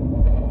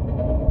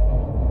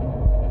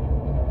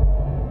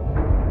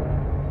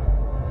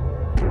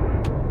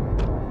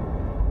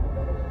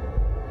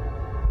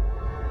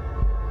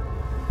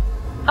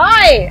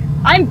 Hi!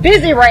 I'm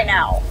busy right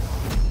now!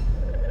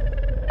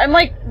 I'm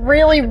like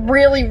really,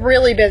 really,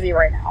 really busy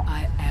right now.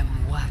 I am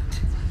what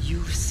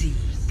you seek.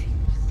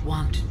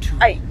 Want to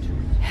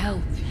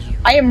help you.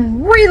 I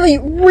am really,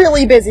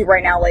 really busy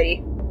right now,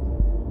 lady.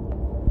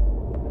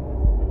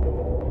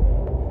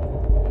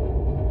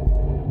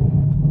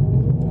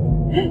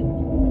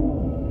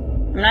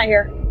 I'm not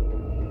here.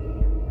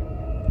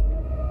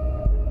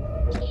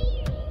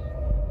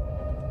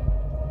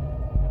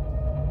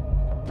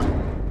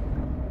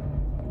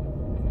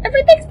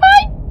 Everything's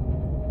fine!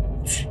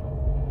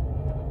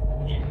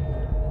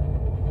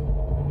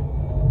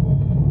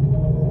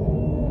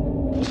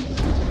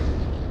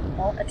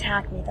 Don't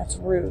attack me, that's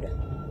rude.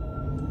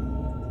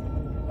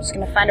 I'm just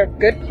gonna find a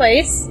good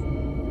place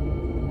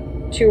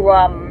to,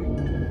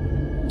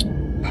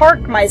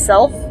 park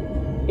myself,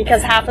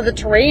 because half of the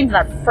terrain's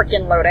not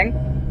frickin' loading.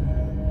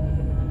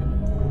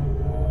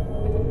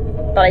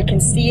 But I can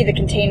see the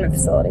containment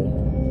facility.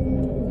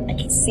 I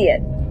can see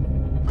it.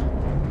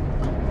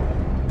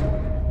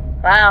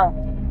 Wow.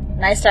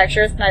 Nice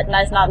textures.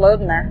 Nice not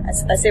loading there.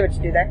 I see what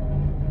you do there.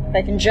 If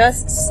I can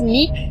just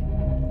sneak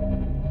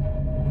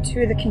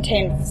to the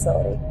containment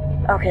facility.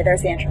 Okay,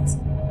 there's the entrance.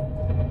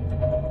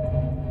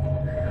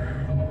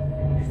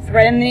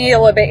 Threading the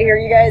needle a bit here,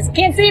 you guys.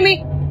 Can't see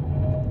me!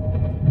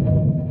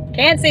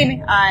 Can't see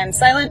me. I'm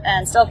silent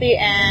and stealthy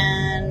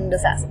and a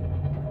sassy.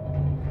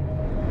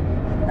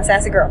 A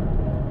sassy girl.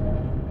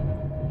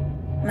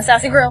 I'm a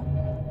sassy girl.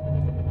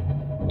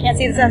 Can't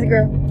see the sassy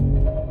girl.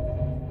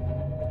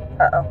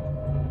 Uh-oh.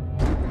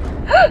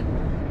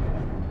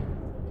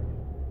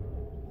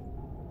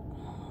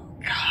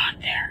 God,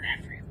 they're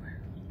everywhere.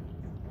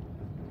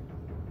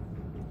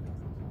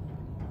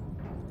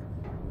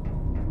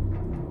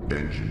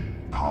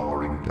 Engine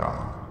powering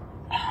down.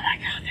 Oh my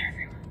god, they're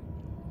everywhere.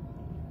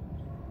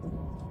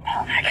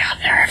 Oh my god,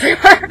 they're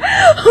everywhere.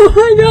 Oh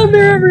my god,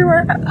 they're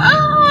everywhere.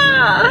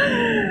 Ah!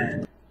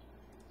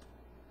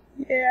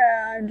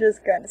 Yeah, I'm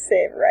just gonna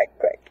save right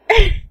quick.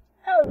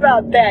 How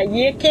about that,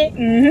 Yiki?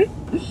 Mm-hmm.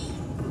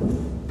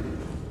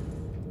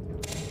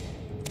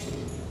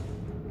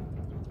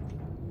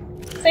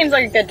 Seems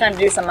like a good time to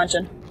do some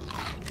munching.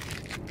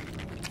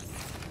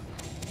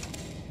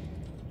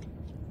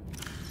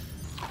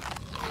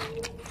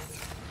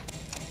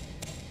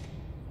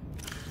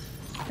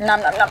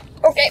 Nom nom nom.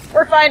 Okay,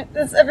 we're fine.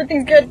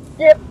 Everything's good.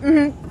 Yep.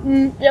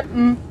 Yep.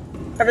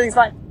 Everything's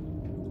fine.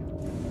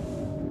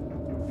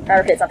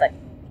 Fabricate something.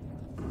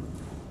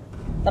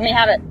 Let me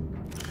have it.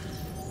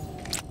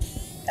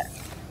 Okay.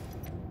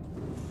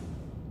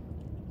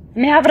 Let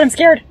me have it. I'm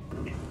scared.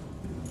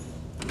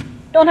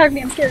 Don't hug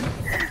me. I'm scared.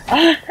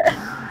 Okay,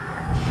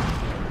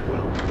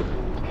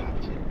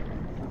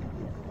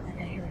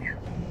 here we go.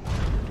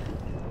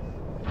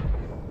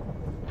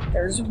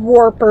 There's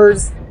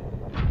warpers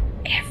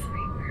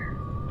everywhere.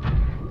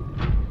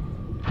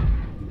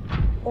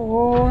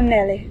 Oh,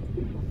 Nelly.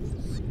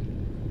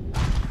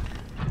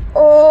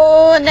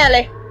 Oh,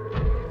 Nelly.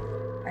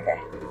 Okay.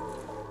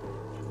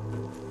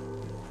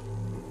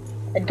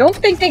 I don't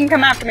think they can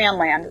come after me on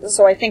land,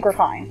 so I think we're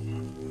fine.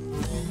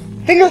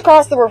 Fingers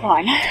crossed that we're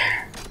fine.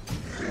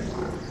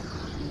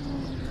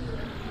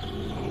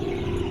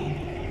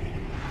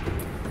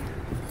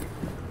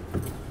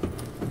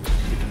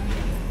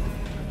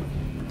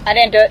 I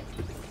didn't do it.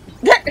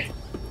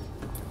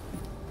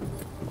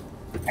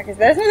 Okay, so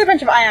there's another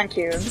bunch of ion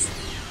cubes.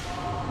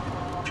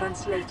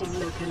 Translating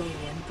local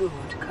alien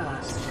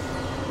broadcast.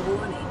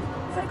 Warning,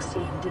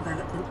 vaccine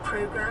development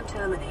program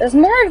terminated. There's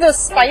more of those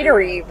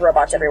spidery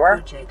robots everywhere.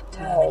 Project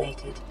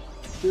terminated.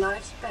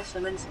 Live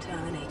specimens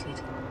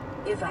terminated.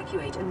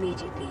 Evacuate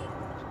immediately.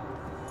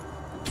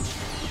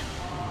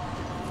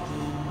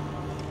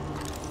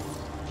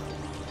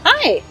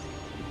 Hi!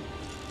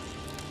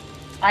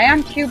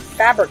 Ion cube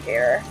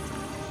fabricator.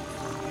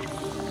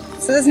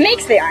 So this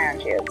makes the ion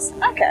cubes.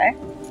 Okay.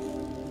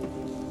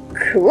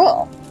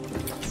 Cool.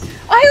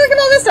 Oh, hey, look at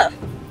all this stuff!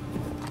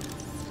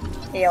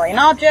 Alien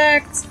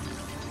objects.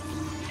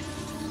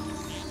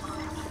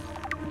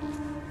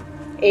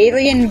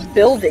 Alien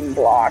building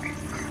block.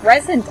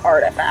 Crescent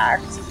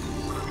artifact.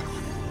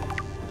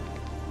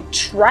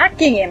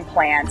 Tracking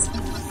implant.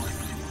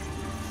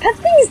 That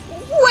thing's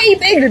way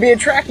big to be a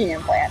tracking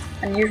implant.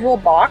 Unusual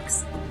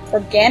box.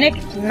 Organic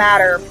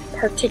matter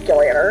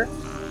particulator.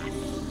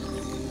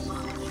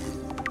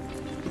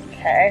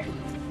 Okay.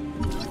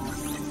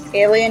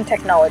 Alien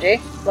technology.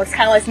 Looks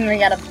kind of like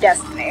something out of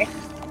Destiny.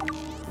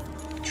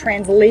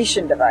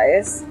 Translation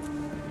device.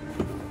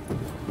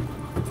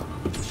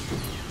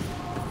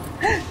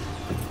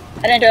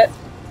 I didn't do it.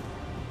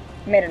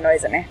 It made a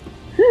noise at me.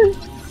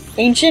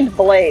 Ancient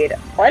blade.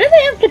 Why do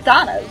they have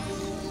katanas?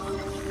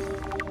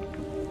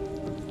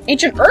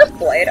 Ancient Earth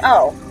Blade?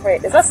 Oh,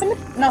 wait, is that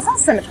scimitar? No, it's not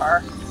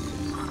scimitar.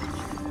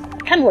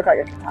 Kind of look like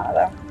a katana,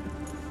 though.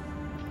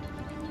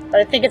 But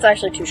I think it's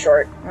actually too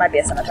short. It might be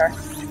a scimitar.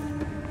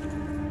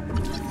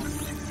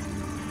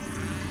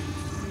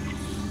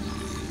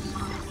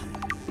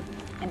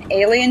 An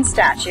alien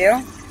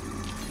statue.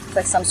 It's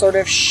like some sort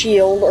of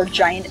shield or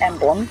giant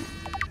emblem.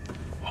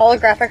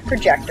 Holographic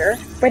projector.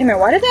 Wait a minute,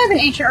 why did they have an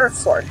ancient earth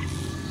sword?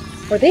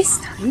 Were they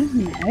studying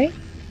humanity?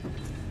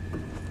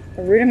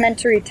 A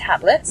rudimentary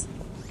tablet.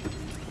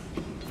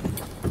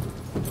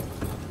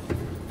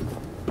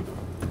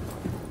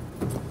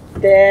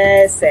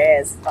 This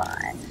is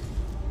fine.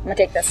 I'm gonna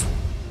take this.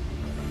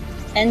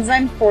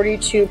 Enzyme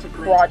 42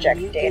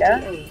 project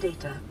data.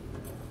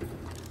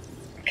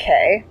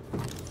 Okay.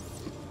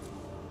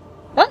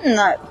 What in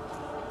the...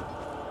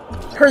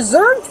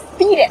 Preserved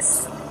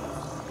fetus!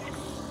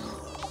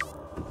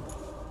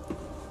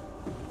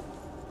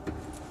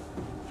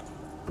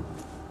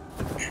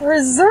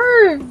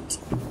 Preserved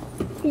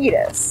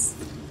fetus.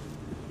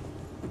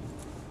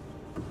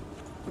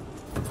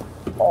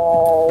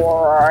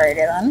 Alrighty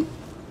then.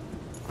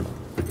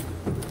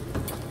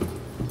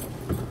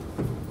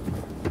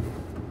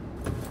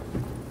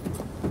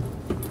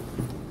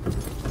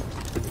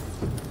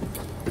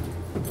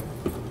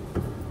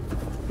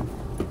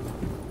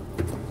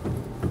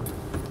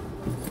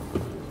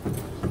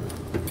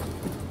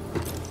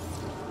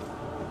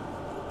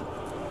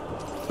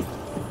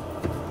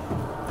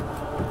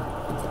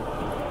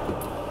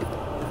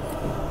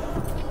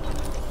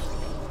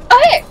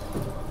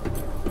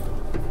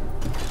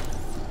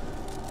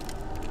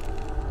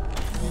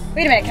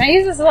 Wait a minute, can I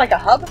use this as like a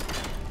hub?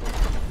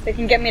 So it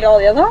can get me to all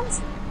the other ones?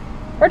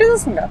 Where does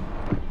this one go?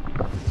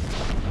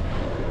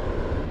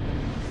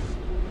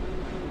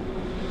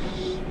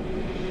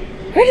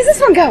 Where does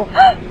this one go?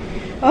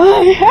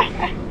 Oh,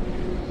 yeah.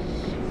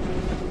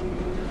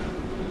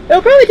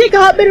 It'll probably take a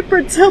hot minute for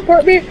it to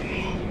teleport me.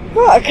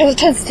 Well, because it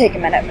tends to take a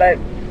minute, but...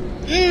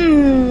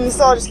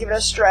 so I'll just give it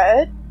a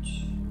stretch.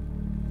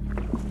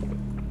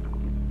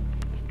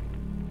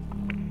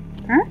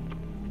 Huh?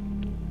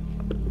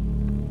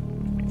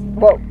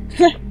 Whoa.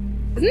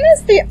 Isn't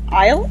this the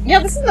island? Yeah,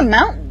 this is the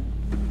mountain.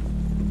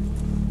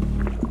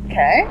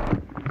 Okay.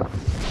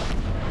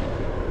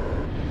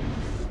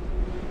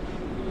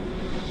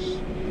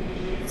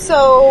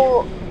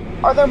 So,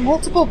 are there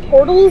multiple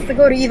portals that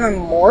go to even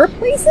more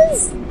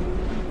places?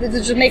 It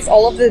just makes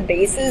all of the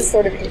bases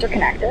sort of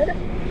interconnected?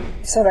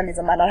 So that means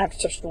I might not have to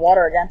touch the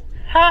water again.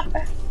 Ha!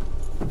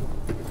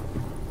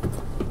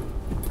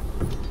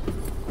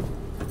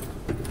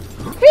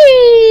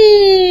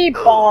 Whee!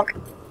 Bonk!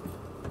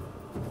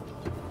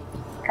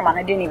 Come on,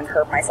 I didn't even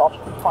hurt myself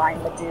to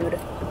find the dude.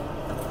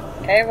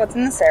 Okay, what's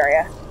in this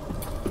area?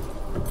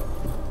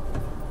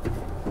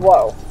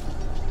 Whoa.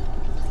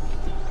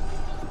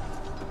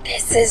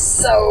 This is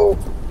so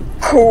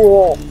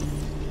cool!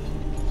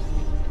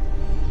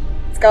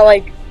 It's got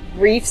like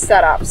reef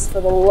setups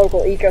for the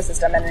local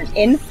ecosystem and an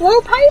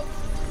inflow pipe?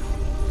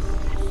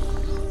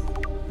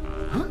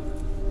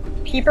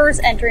 Peepers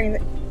entering the...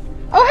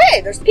 Oh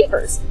hey, there's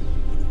peepers!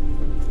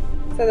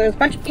 So there's a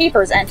bunch of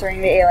peepers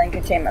entering the alien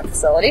containment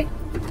facility.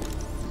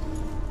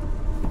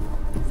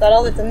 Is that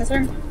all that's in this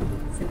room?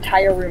 This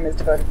entire room is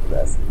devoted to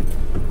this.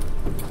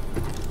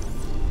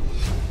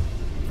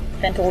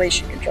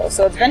 Ventilation control.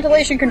 So it's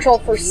ventilation control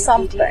for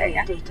something.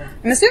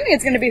 I'm assuming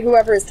it's going to be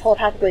whoever is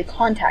telepathically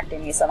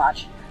contacting me so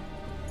much.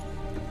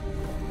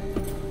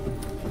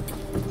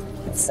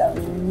 So,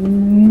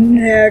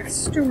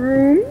 next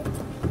room.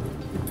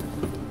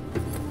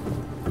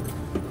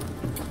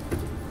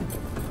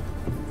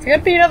 Is it going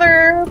to be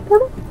another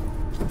portal?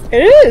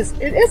 It is!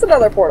 It is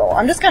another portal.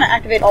 I'm just going to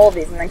activate all of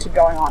these and then keep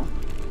going on.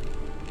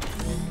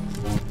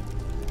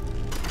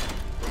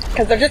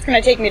 Because they're just going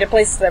to take me to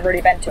places I've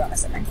already been to, I'm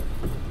assuming.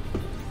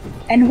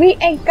 And we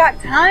ain't got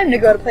time to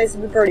go to places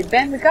we've already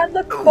been. We've got to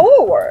look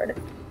forward.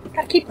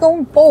 Got to keep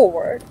going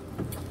forward.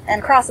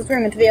 And cross this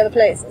room into the other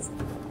places.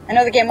 I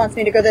know the game wants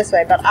me to go this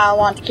way, but I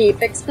want to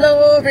keep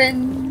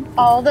exploring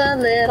all the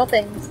little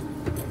things.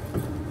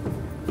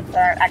 They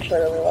aren't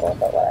actually really little,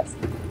 but whatever.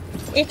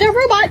 It's a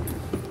robot!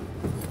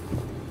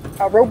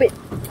 A robot.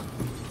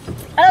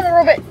 Another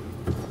robot!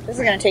 This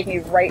is going to take me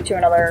right to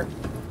another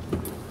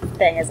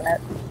thing, isn't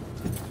it?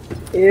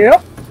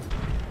 Yep.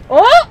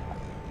 Oh!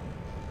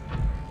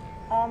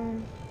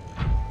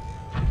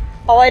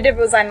 All I did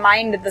was I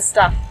mined the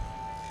stuff,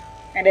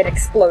 and it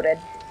exploded,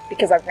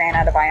 because I ran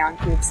out of ion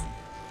cubes.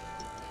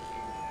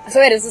 So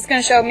wait, is this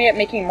going to show me it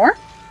making more?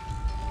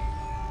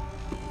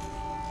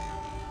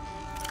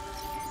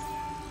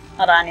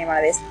 Hold on, I need one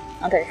of these.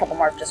 I'll take a couple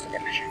more just for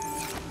good measure.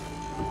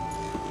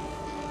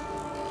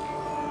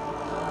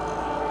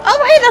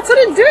 Oh hey, that's what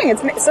it's doing!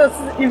 So it's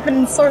an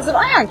infinite source of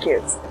ion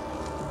cubes.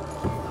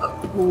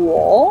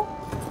 Cool.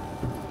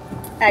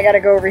 I gotta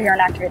go over here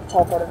and activate the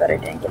teleporter that I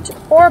didn't get to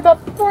before,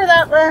 but before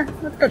that,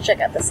 let's go check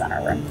out the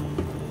center room.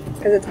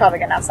 Because it's probably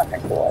gonna have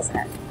something cool, isn't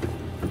it?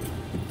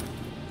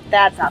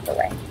 That's not the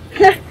way.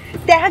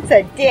 That's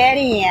a dead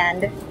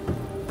end!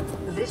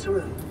 This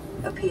room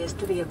appears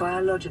to be a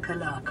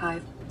biological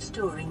archive.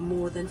 storing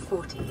more than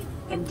 40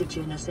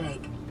 indigenous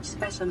egg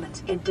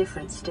specimens in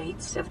different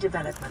states of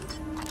development.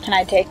 Can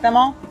I take them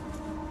all?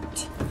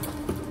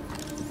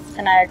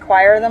 Can I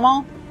acquire them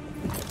all?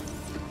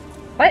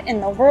 What in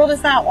the world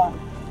is that one?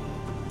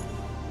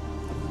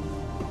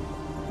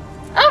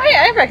 Oh, hey,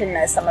 I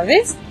recognize some of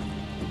these.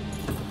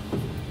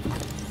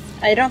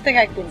 I don't think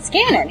I can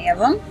scan any of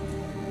them.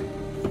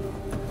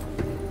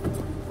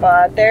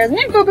 But there's an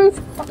info booth.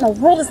 What in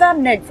the world is that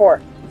an egg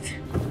for?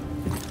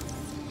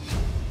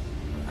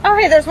 Oh,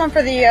 hey, there's one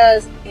for the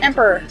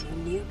Emperor.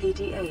 New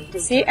PDA data.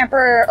 See,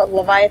 Emperor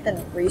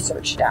Leviathan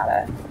research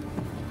data.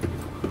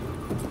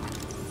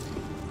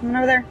 Someone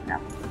over there?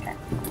 No. Okay.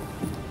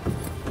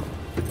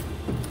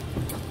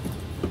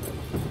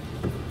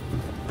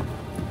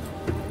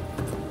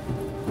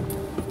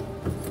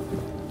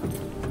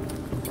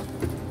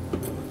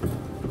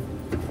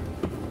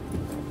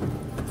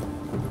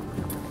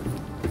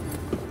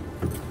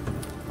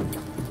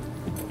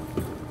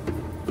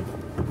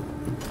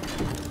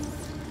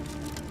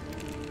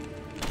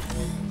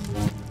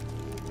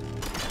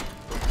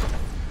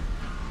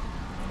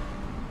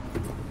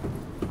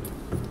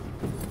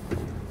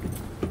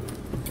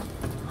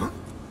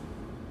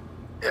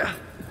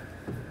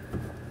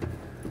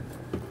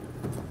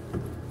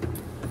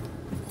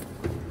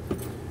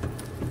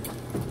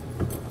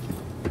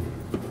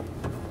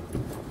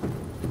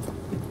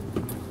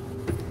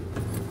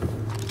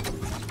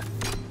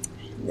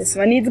 This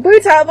one needs a blue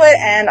tablet,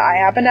 and I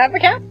happen to have a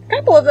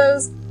couple of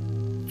those.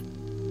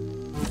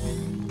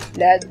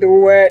 Let's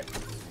do it.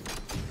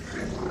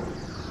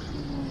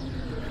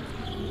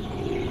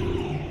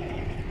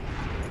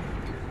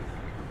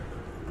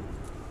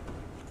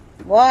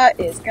 What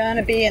is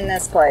gonna be in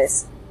this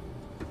place?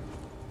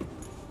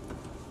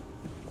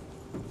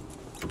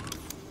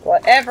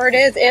 Whatever it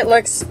is, it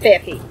looks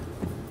spiffy.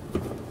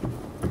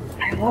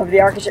 I love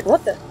the architecture.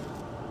 What the?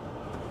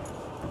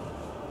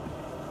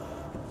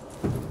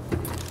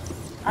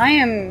 I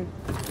am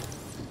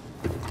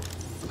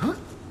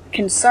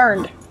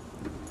concerned.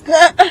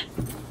 There's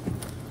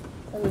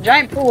a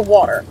giant pool of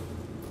water.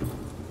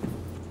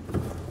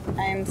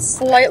 I am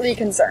slightly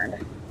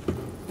concerned.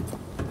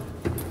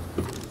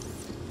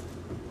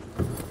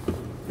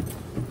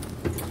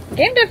 The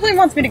game definitely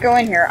wants me to go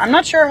in here. I'm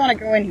not sure I want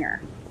to go in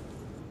here.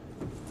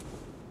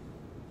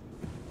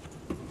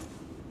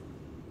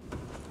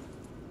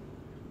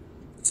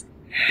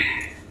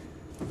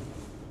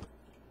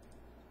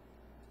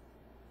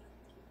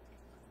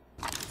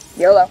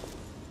 YOLO.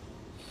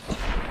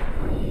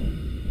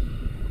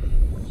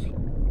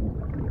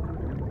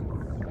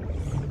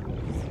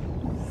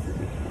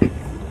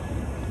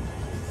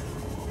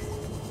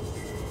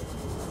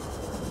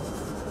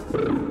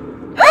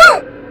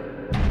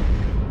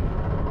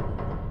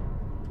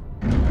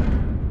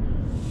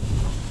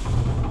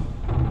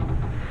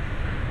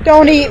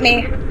 Don't eat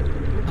me.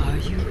 Are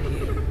you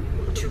here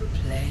to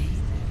play?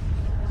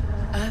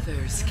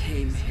 Others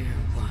came here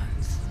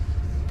once.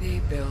 They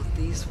built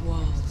these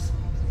walls.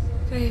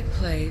 They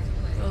played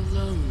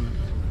alone.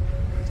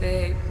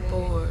 They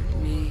bored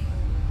me.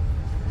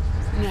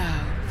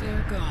 Now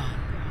they're gone.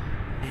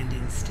 And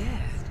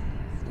instead,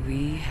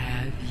 we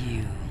have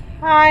you.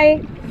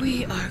 Hi.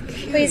 We are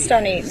curious Please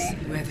don't eat me.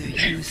 whether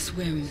you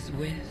swim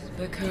with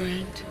the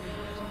current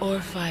or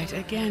fight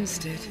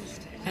against it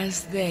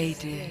as they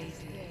did.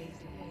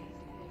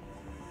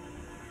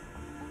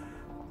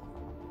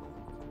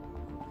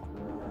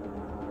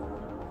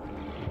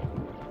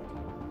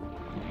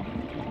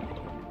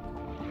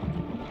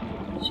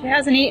 She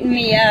hasn't eaten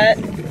me yet.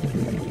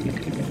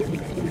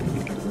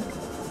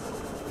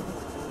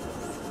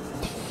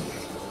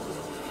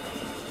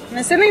 I'm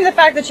assuming the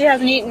fact that she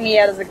hasn't eaten me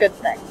yet is a good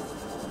thing.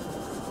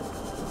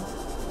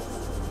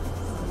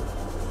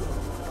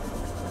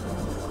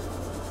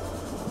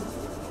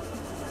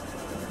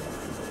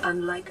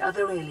 Unlike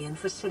other alien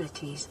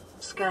facilities,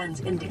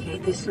 scans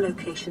indicate this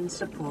location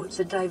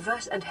supports a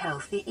diverse and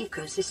healthy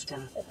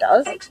ecosystem. It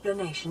does?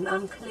 Explanation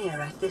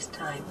unclear at this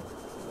time.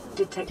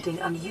 Detecting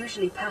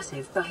unusually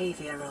passive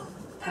behavioral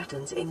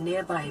patterns in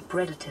nearby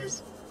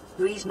predators.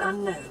 Reason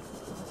unknown.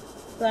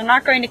 So they're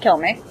not going to kill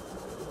me.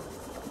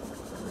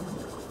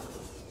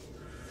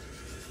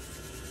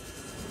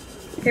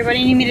 Okay, what do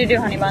you need me to do,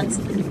 honey buns?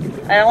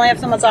 I only have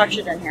so much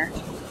oxygen here.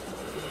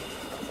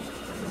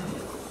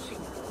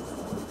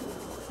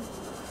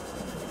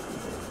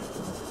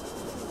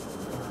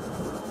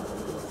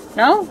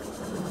 No?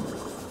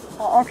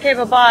 Oh, okay,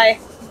 bye-bye.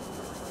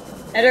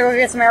 I had to go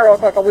get some air real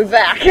quick. I'll be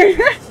back.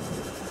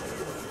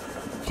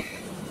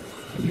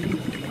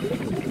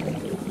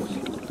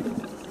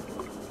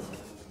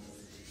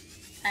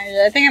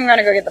 I think I'm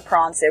gonna go get the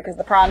prawn suit, because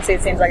the prawn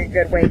suit seems like a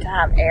good way to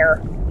have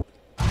air.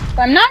 But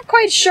I'm not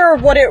quite sure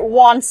what it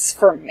wants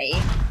from me.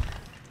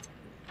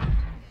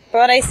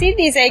 But I see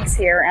these eggs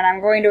here, and I'm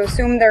going to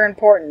assume they're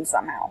important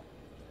somehow.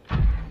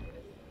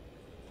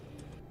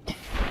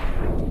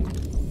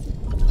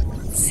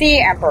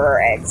 Sea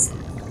Emperor eggs.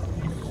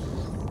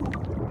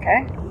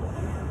 Okay.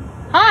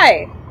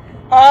 Hi!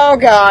 Oh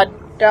god,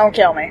 don't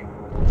kill me.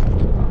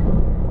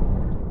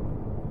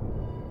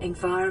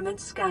 Environment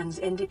scans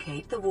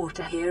indicate the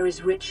water here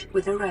is rich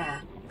with a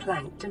rare,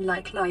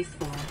 plankton-like life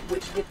form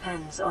which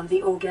depends on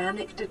the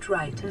organic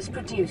detritus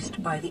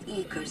produced by the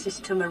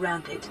ecosystem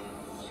around it.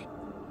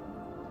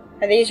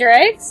 Are these your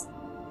eggs?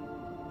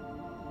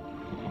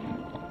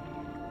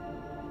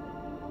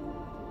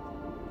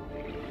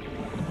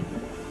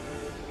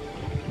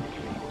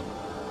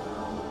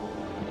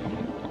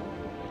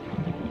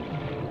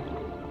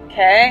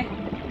 Okay.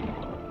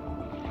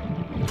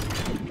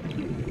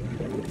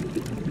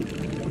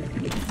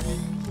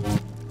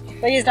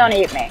 Please don't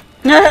eat me.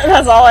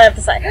 That's all I have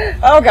to say.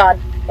 Oh god,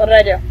 what did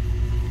I do?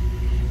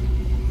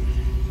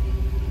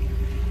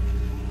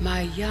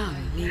 My young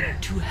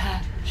need to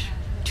hatch,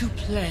 to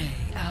play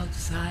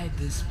outside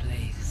this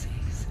place.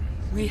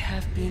 We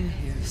have been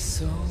here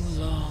so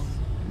long.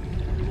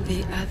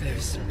 The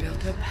others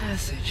built a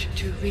passage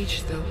to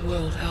reach the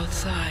world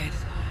outside.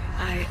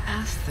 I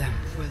asked them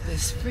for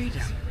this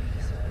freedom,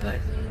 but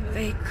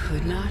they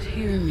could not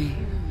hear me.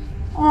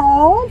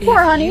 Oh,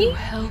 poor honey. If you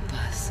help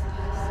us,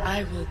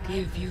 I will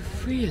give you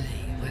freely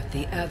what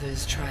the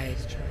others tried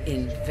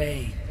in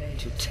vain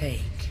to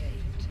take.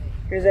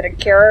 Is it a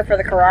cure for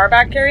the Karar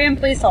bacterium?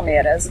 Please tell me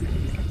it is.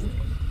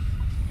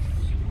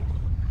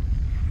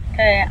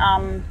 Okay,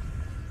 I'm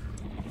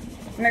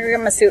gonna go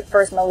get my suit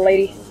first, my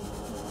lady.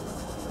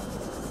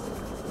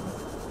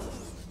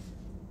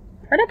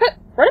 Where'd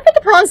I put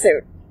the prawn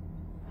suit?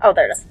 Oh,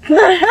 there it is.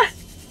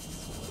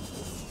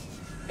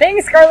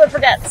 Things Scarlet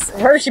forgets,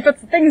 where she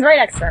puts the things right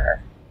next to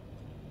her.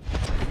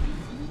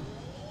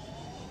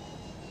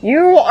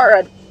 You are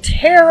a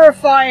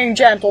terrifying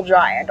gentle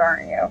giant,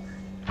 aren't you?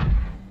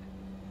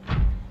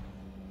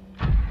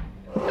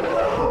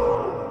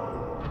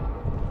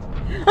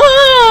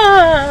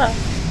 Ah!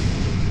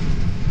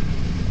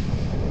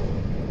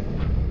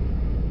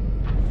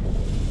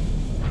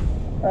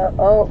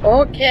 Oh,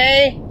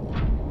 okay.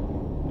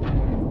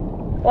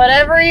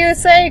 Whatever you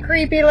say,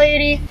 creepy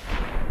lady.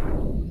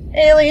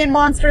 Alien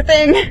monster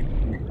thing.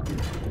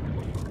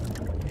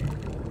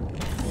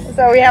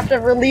 So we have to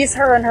release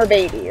her and her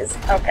babies.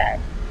 Okay.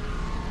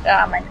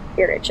 Ah, my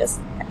ear itches.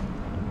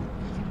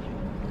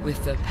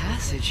 With the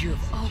passage you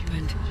have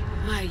opened,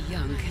 my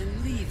young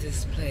can leave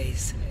this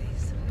place.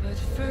 But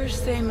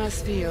first they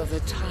must feel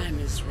the time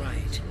is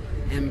right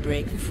and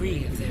break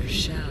free of their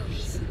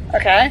shells.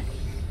 Okay.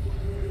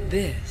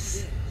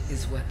 This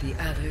is what the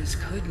others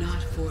could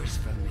not force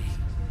from me.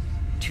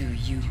 To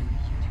you,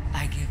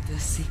 I give the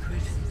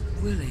secret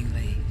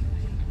willingly.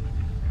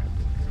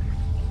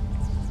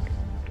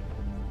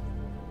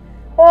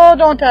 Oh,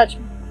 don't touch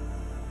me.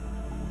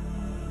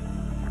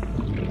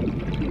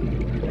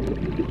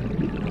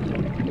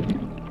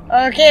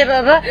 Okay,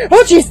 bye-bye.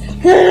 Oh, jeez!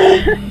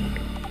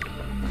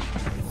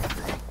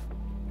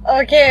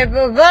 Okay,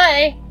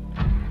 bye-bye.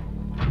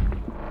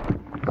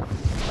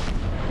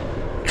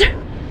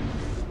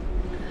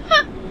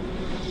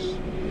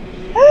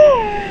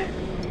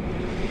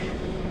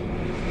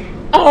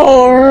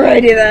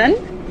 Alrighty then.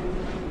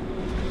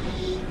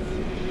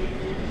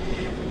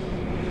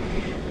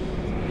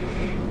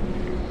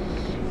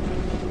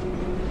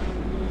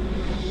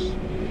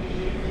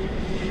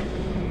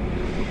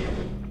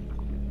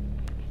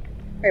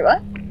 Wait,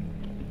 what?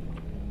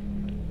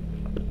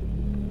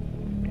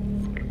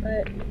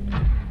 What?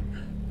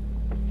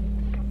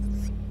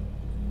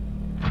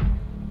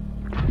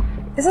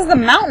 This is the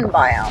mountain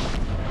biome.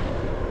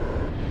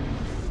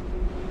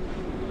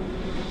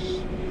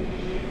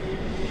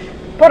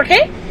 ¿Por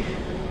qué?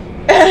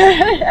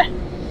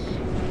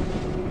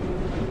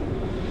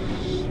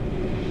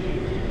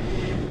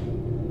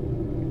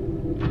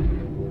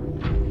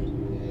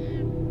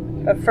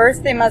 But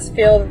first they must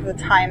feel that the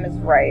time is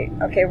right.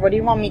 Okay, what do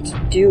you want me to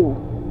do?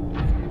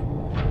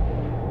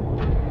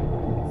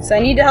 So I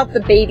need to help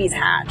the babies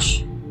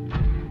hatch.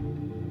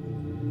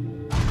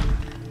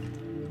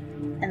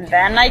 And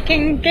then I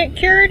can get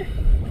cured?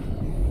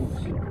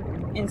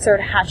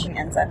 Insert hatching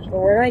enzymes. But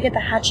where do I get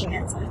the hatching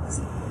enzymes?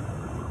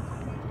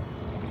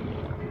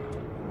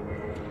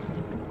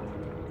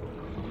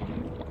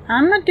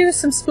 I'm gonna do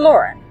some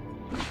exploring.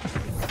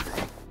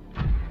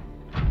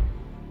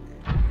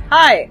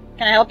 Hi,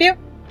 can I help you?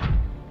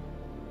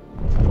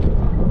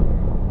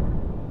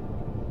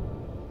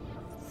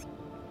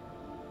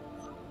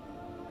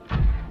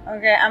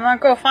 Okay, I'm gonna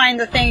go find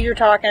the things you're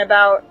talking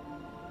about.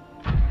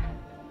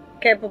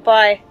 Okay,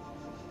 bye-bye.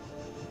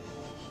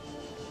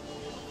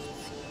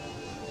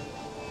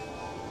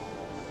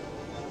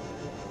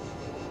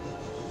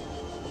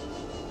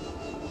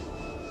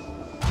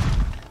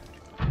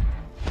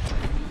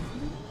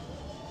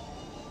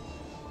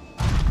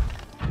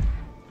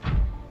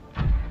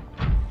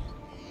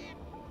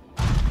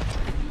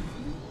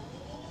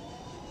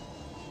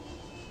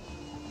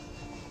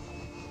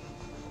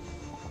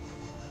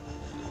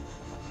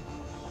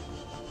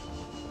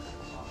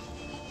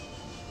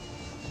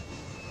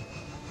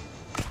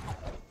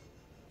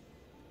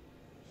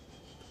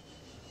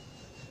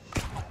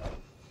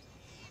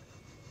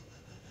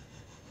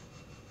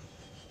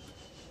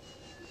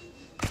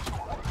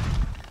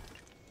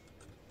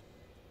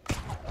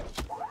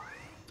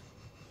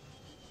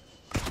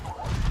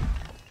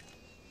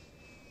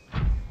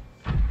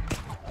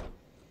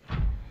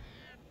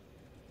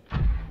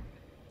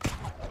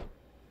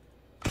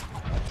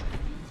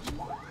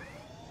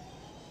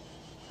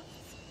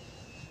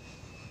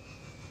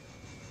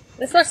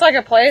 This looks like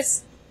a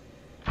place.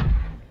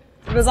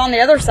 It was on the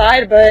other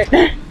side, but...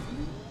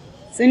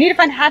 So we need to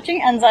find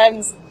hatching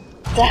enzymes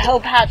to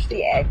help hatch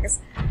the eggs,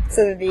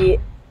 so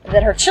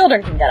that her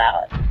children can get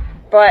out.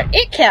 But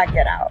it can't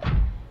get out.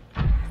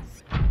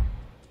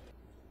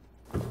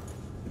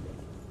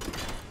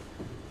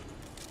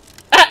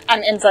 Ah,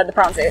 I'm inside the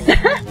prawn suit.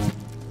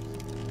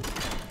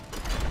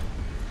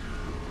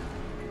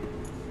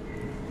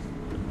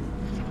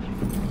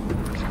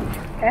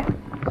 Okay.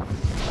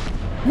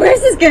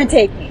 Where's this gonna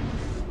take me?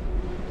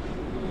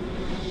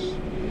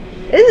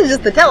 This is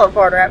just the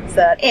teleporter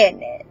episode,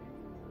 isn't it?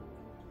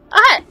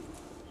 Ah!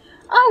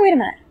 Oh, wait a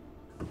minute.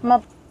 I'm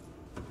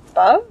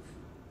above?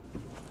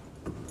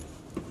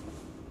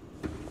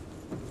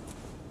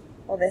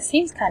 Well, this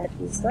seems kind of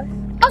useless.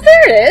 Oh,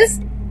 there it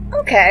is!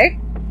 Okay.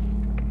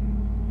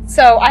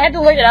 So, I had to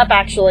look it up,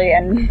 actually,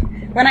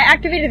 and when I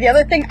activated the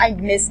other thing, I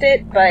missed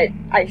it, but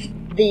I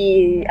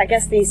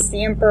guess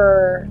the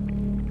Emperor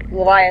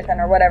Leviathan,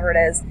 or whatever it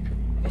is,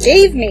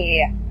 gave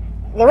me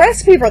the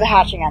recipe for the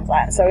hatching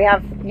enzyme. So we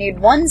need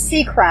 1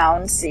 sea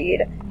crown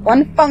seed,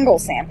 1 fungal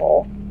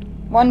sample,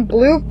 1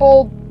 blue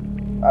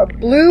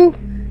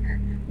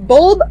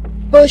bulb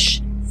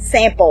bush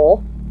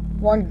sample,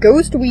 1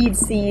 ghost weed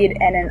seed,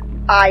 and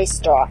an eye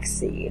stalk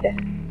seed.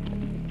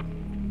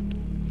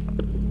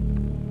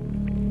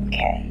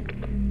 Okay.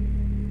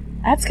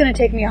 That's gonna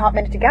take me a hot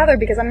minute to gather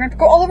because I'm gonna have to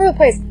go all over the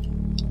place.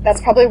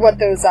 That's probably what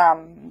those,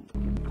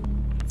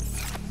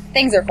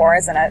 things are for,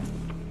 isn't it?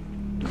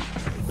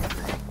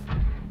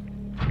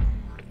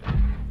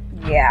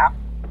 Yeah.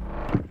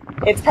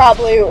 It's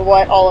probably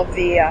what all of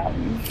the,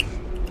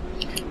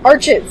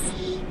 arches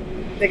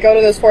that go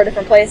to those 4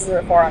 different places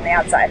are for on the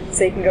outside,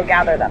 so you can go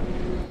gather them.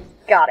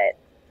 Got it.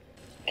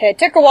 Okay, it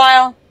took a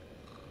while,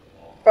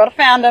 but I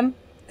found them.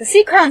 The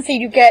sea crown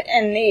seed you get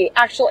in the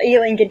actual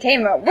alien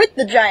containment with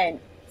the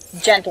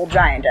gentle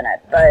giant in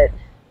it, but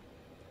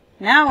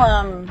now,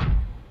 I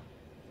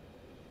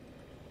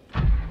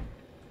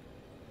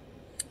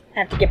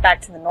have to get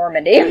back to the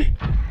Normandy,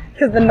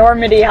 because the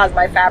Normandy has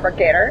my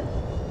fabricator.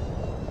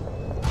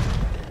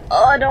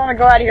 Oh, I don't want to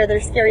go out of here.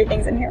 There's scary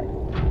things in here.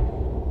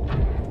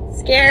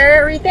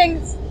 Scary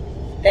things.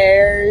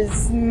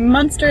 There's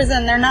monsters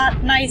and they're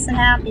not nice and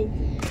happy.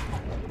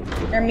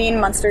 They're mean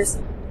monsters.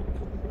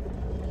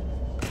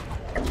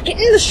 Get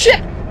in the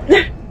ship!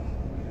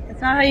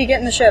 That's not how you get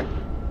in the ship.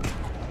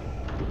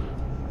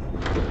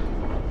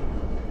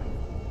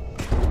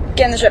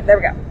 Get in the ship. There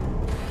we go.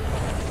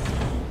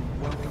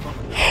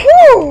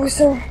 Whew!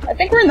 So, I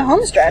think we're in the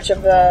home stretch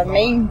of the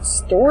main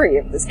story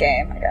of this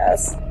game, I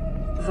guess.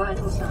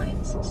 Vital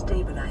signs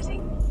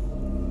stabilizing.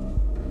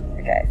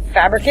 Okay,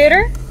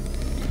 fabricator?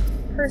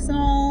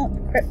 Personal...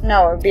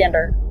 No, it would be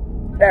under...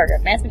 There we go.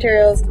 Advanced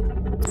materials.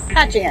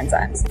 Hatching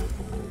enzymes.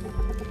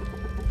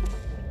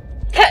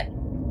 Okay!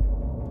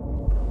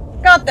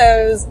 Got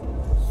those.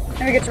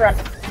 Now we get to run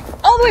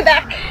all the way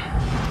back.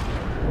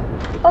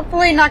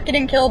 Hopefully not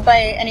getting killed by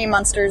any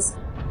monsters.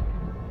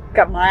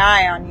 Got my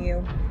eye on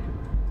you.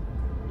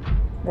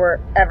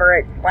 Wherever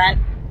it went.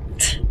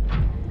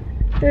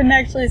 Didn't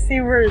actually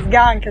see where it's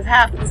gone because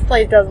half of this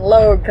place doesn't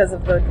load because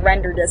of the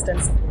render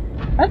distance.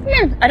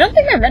 I don't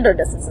think my render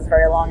distance is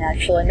very long,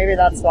 actually. Maybe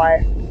that's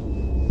why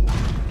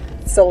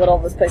so little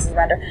of this place is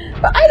rendered.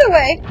 But either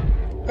way,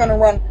 I'm gonna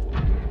run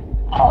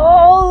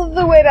all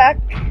the way back.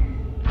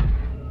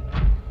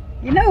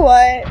 You know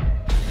what?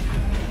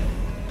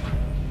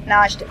 No,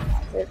 I should take the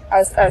concert.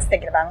 I was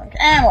thinking about it, like,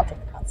 I won't take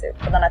the concert.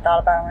 But then I thought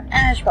about it, and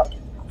I should probably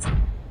take the concert.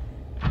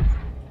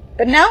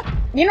 But now,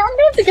 you know, I'm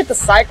gonna have to get the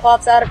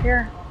Cyclops out of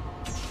here.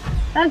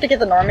 I'm gonna have to get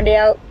the Normandy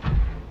out.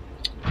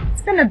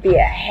 It's gonna be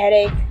a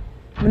headache.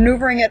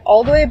 Maneuvering it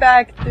all the way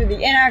back through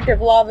the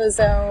inactive lava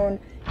zone,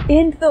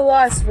 into the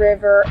Lost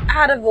River,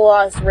 out of the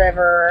Lost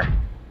River.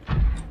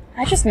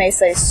 I just may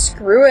say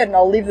screw it and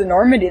I'll leave the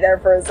Normandy there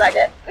for a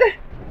second.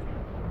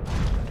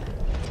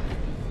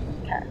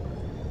 Okay.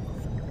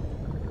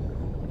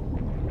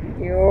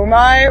 You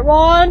might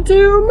want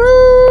to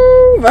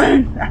move!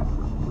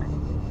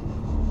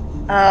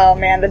 Oh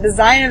man, the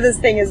design of this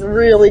thing is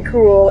really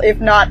cool, if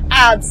not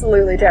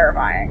absolutely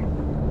terrifying.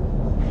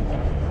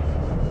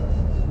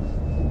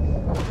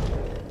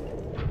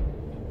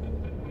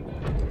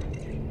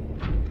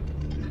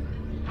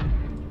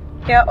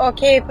 Yeah,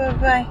 okay,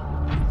 bye-bye.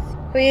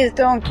 Please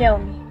don't kill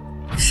me.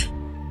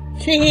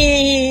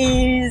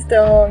 Please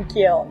don't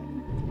kill me.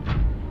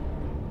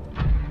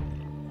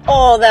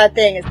 Oh, that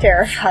thing is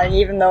terrifying,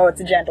 even though it's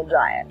a gentle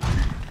giant.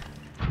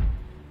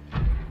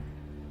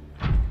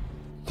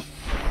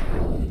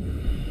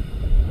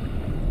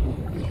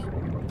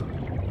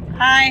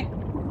 Hi.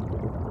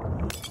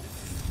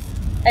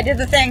 I did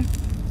the thing.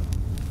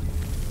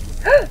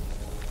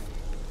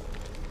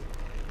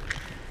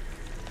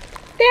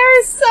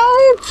 They're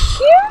so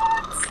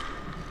cute!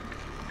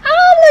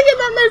 Oh, look at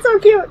them, they're so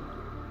cute!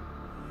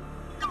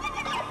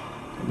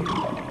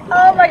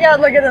 Oh my god,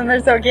 look at them,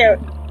 they're so cute!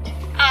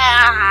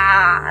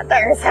 Ah,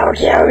 they're so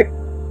cute!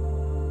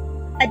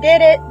 I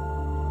did it!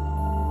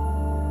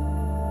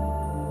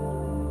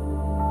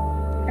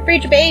 I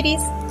freed your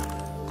babies!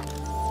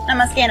 I'm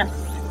gonna scan him.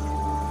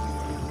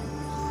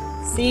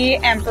 Sea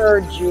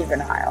Emperor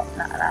Juvenile.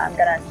 No, I'm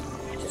gonna...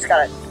 Just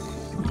gotta...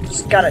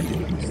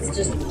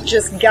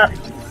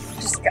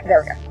 There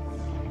we go.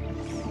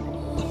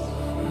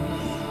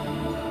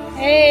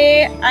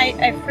 Hey,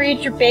 I freed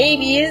your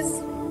babies.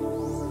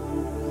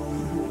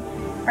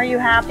 Are you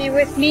happy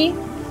with me?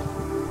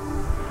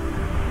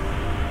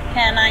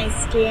 Can I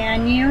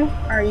scan you?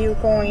 Are you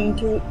going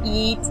to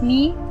eat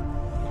me?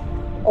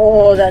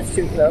 Oh, that's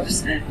too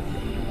gross.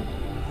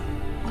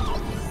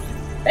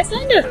 I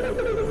signed it.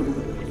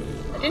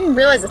 I didn't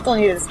realize I still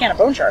needed to scan a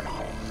bone shark.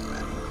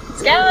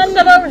 Scan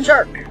the bone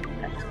shark!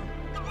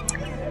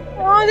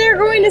 Oh, they're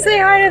going to say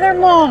hi to their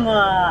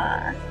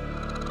mama.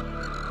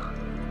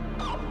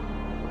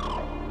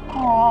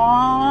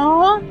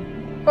 Aww.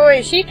 But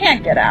wait, she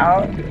can't get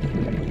out.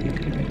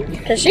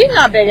 Because she's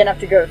not big enough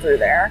to go through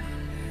there.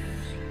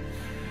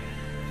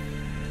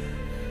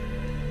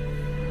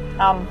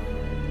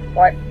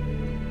 What?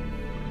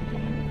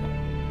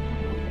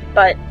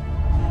 But...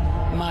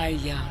 My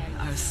young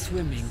are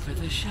swimming for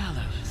the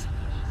shallows.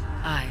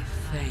 I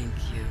thank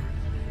you.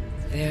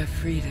 Their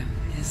freedom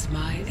is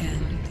my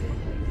end.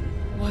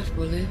 What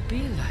will it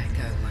be like,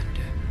 I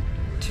wonder,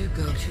 to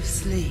go to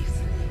sleep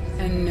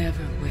and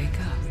never wake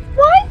up?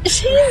 What?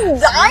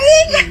 She's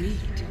dying?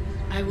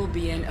 I will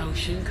be an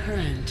ocean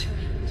current,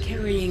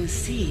 carrying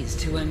seas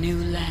to a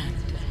new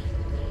land.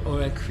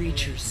 Or a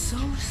creature so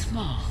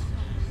small,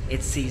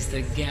 it sees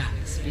the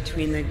gaps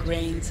between the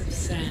grains of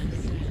sand.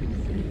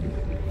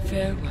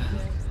 Farewell,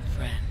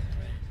 friend.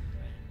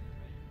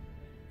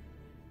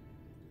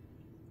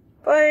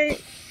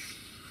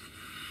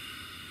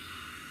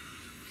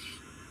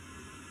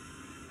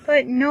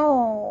 But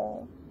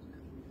no.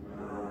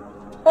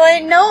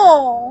 But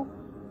no!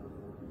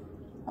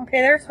 Okay,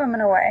 they're swimming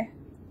away.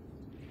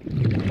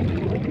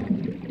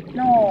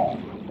 No.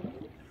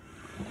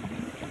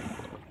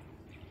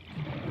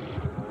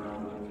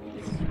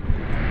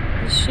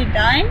 Is she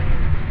dying?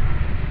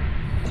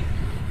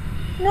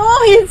 No,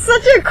 it's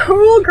such a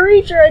cool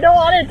creature. I don't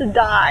want it to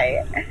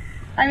die.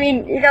 I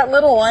mean, you got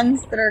little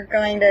ones that are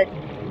going to...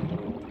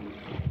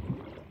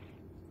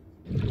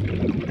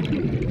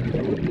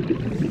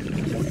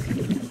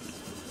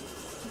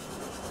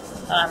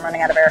 Oh, I'm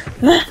running out of air.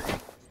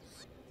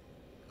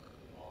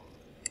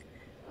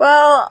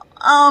 Well,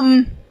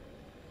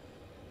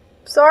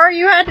 sorry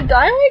you had to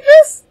die like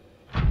this?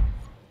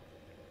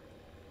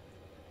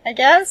 I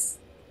guess?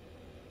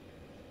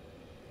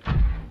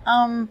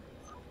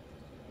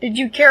 Did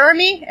you cure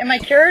me? Am I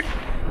cured?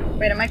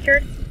 Wait, am I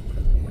cured?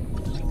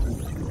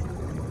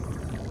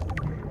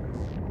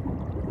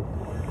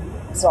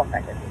 This is all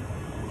affected.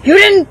 You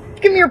didn't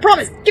give me your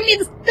promise! Give me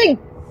this thing!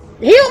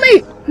 Heal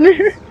me!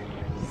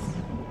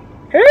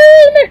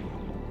 Heal me!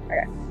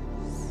 Okay.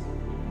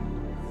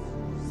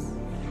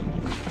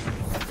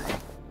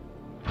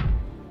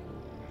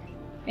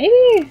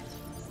 Maybe... do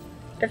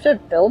I have to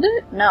build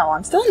it? No,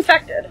 I'm still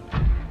infected.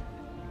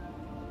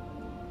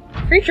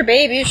 Creature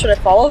babies, should I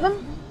follow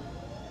them?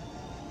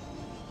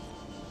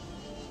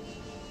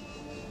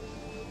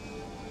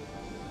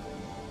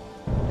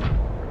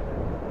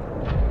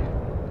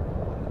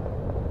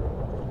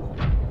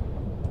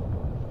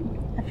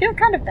 I feel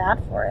kind of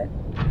bad for it.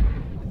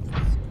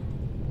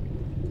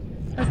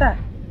 What's that?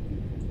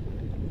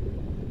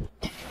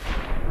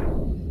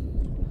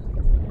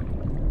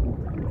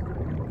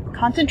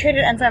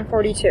 Concentrated enzyme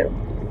 42.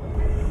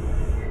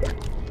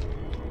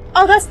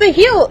 Oh, that's the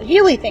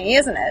healy thingy,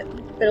 isn't it?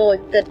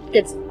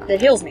 That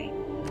heals me.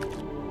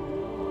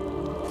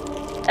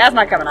 That's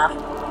not coming off.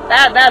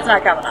 That's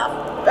not coming off.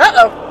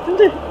 Uh-oh.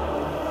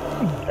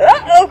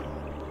 Uh-oh.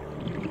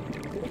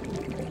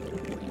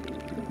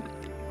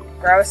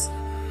 Gross.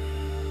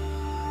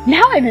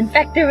 Now I'm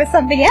infected with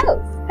something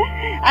else.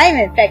 I'm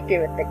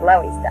infected with the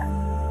glowy stuff.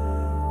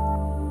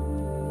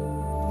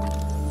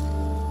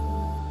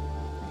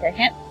 Okay, I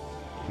can't...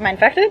 Am I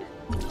infected?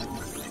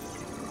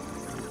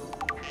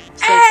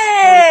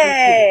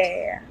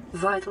 Hey!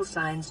 Vital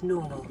signs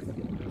normal.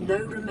 No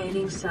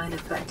remaining sign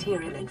of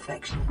bacterial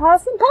infection.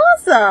 Awesome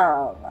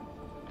possum!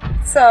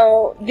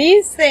 So,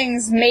 these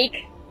things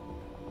make...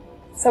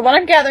 So what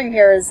I'm gathering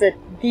here is that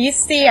these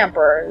sea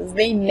emperors,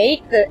 they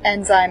make the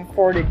enzyme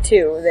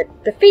 42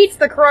 that defeats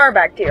the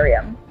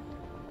Bacterium.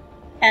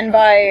 And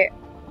by...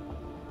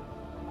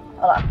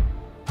 Hold on.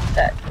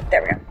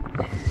 There we go.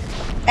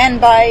 And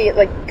by,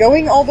 like,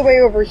 going all the way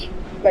over,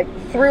 like,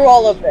 through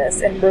all of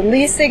this and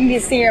releasing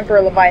these sea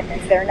emperor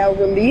leviathans, they're now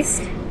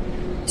released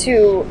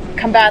to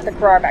combat the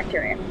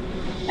Bacterium.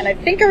 And I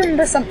think I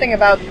remember something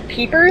about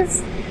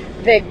peepers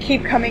that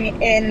keep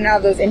coming in and out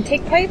of those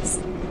intake pipes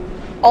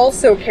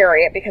also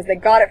carry it because they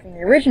got it from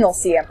the original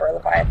sea emperor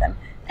leviathan.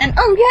 And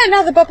oh yeah,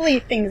 now the bubbly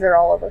things are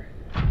all over.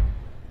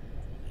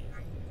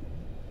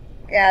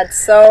 Yeah, it's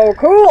so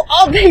cool.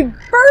 Oh, they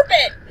burp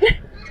it!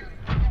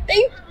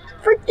 They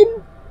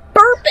freaking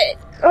burp it!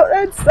 Oh,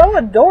 that's so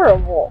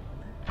adorable.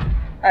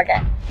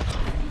 Okay.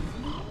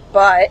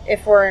 But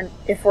if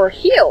we're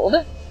healed,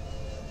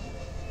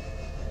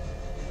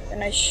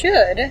 then I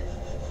should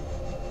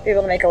be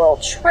able to make a little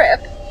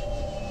trip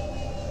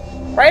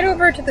right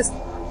over to this...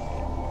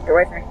 Get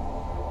away from me.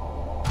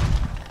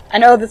 I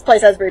know this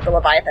place has Reaper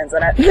Leviathans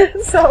in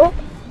it, so...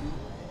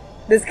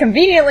 This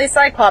conveniently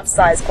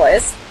Cyclops-sized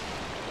place.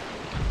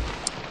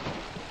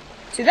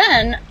 To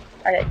then...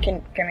 Okay,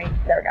 can we...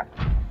 There we go.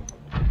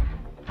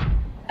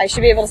 I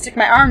should be able to stick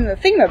my arm in the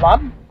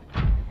thingamabob,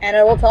 and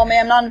it will tell me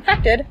I'm not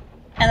infected,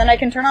 and then I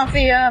can turn off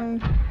the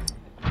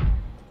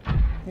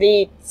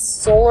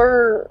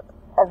solar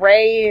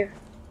array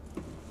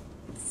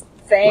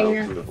thing.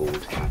 Welcome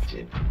aboard,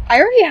 Captain. I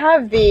already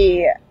have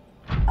the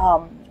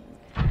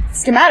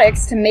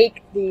schematics to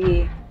make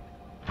the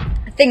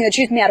thing that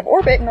shoots me out of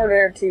orbit in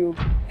order to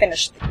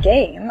finish the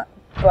game,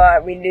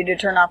 but we need to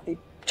turn off the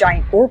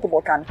giant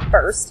orbital gun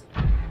first,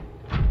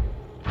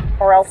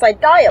 or else I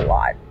die a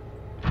lot.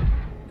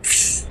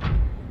 Seems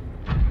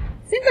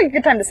like a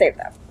good time to save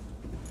though.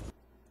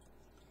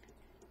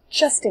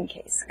 Just in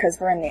case, because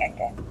we're in the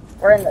endgame.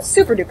 We're in the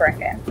super duper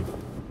endgame.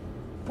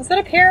 Was it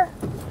up here?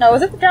 No,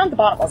 was it down at the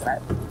bottom,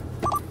 wasn't it?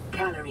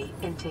 Calorie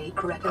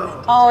intake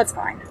recommended. Oh, it's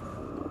fine.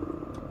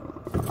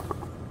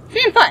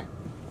 Feeling fun.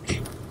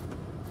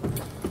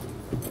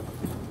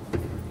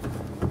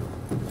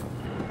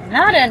 And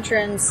that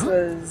entrance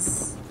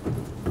was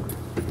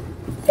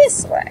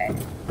this way.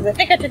 Because I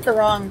think I took the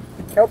wrong...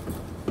 Nope.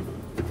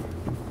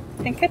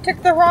 I think I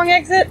took the wrong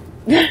exit.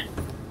 No,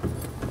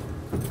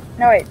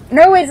 wait.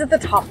 No, it's at the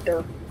top there.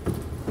 I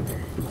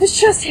was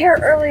just here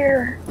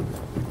earlier.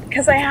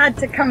 Because I had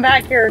to come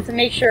back here to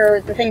make sure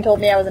the thing told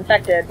me I was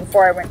infected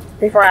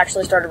before I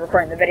actually started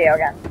recording the video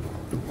again.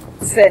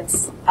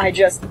 Since I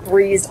just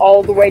breezed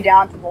all the way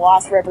down to the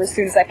Lost River as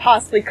soon as I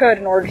possibly could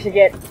in order to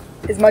get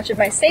as much of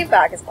my save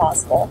back as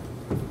possible.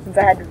 Since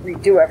I had to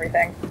redo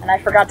everything. And I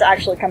forgot to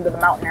actually come to the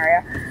mountain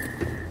area.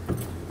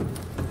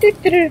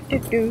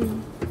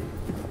 Do-do-do-do-do.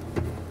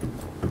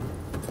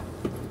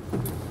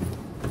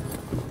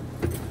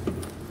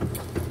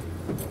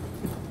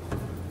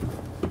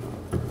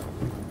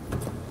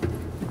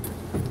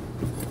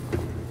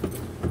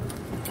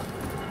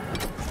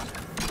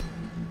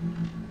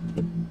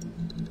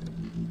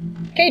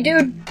 Okay,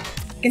 dude.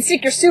 You can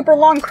stick your super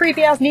long,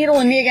 creepy-ass needle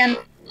in me again.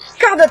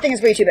 God, that thing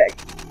is way too big.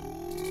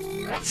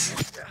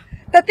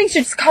 That thing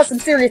should cause some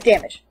serious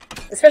damage.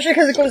 Especially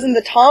because it goes in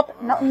the top,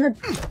 not in the...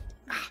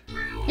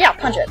 Yeah,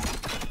 punch it.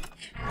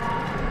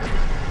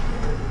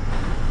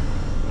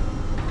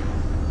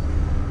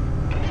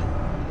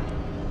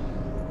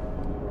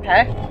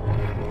 Okay.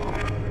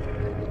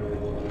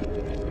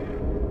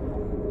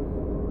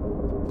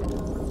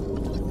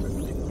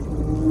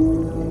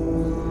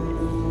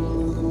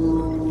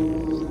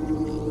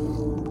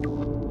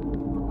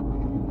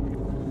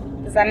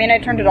 Does that mean I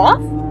turned it off?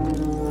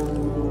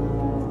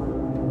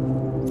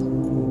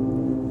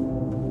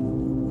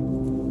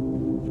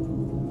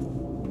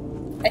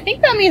 I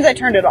think that means I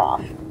turned it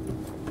off.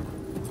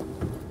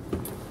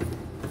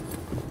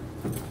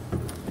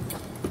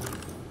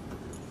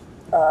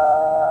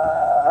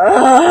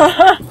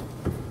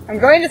 I'm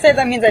going to say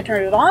that means I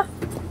turned it off,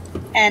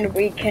 and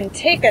we can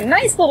take a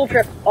nice little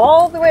trip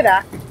all the way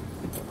back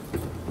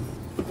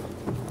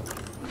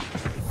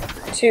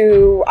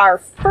to our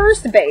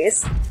first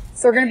base.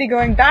 So we're going to be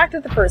going back to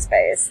the first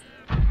base.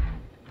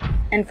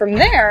 And from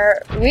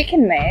there, we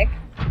can make,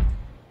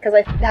 because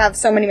I have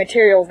so many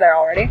materials there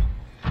already,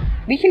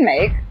 we can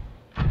make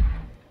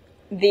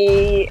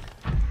the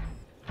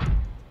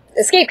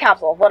escape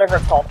capsule, whatever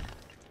it's called.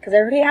 Because I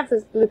already have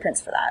the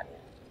blueprints for that.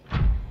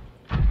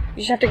 You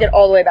just have to get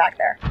all the way back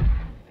there.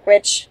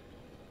 Which,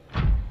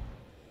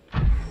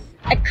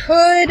 I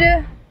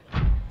could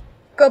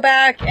go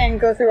back and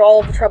go through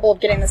all of the trouble of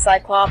getting the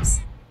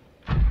Cyclops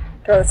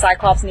where the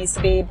Cyclops needs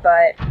to be,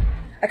 but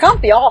I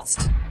can't be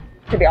asked,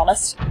 to be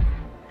honest.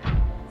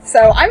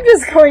 So I'm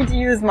just going to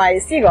use my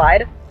Sea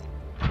Glide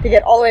to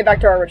get all the way back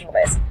to our original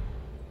base.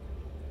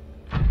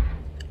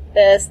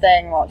 This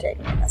thing won't take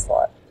me in this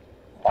spot.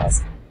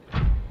 Balls.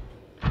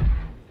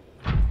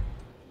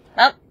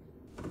 Well.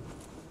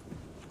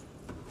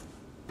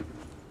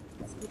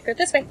 Let's go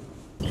this way.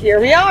 Here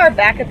we are,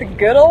 back at the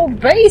good old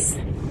base.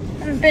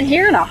 Haven't been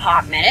here in a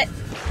hot minute.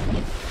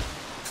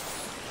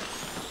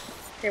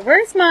 Okay,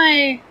 where's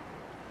my...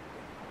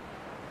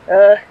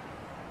 Oh,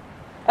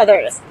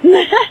 there it is.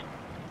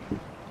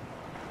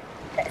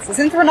 Okay, so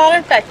since we're not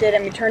infected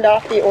and we turned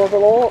off the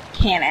orbital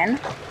cannon,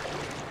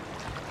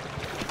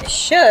 I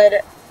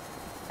should...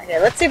 Okay,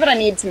 let's see what I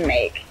need to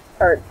make.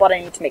 Or what I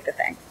need to make the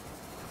thing.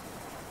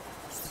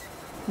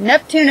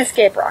 Neptune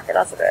escape rocket,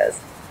 that's what it is.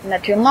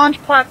 Neptune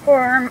launch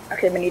platform.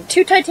 Okay, we need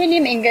 2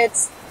 titanium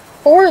ingots,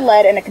 4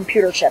 lead, and a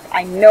computer chip.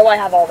 I know I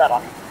have all that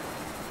on me.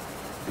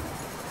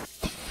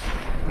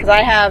 Because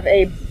I have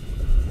a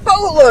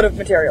boatload of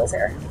materials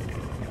here.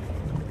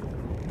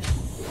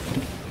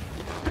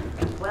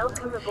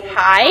 Welcome aboard.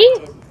 Hi?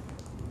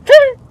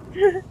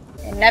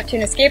 A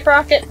Neptune escape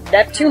rocket,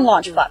 Neptune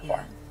launch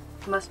platform.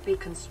 Must be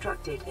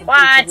constructed in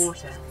What? deep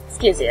water.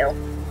 Excuse you.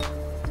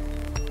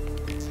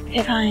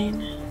 Okay,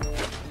 fine.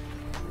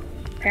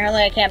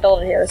 Apparently I can't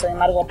build it here, so we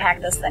might as well pack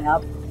this thing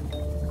up.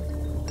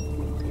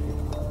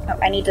 Oh,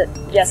 I need to...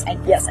 Yes, I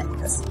need this.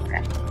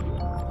 Okay.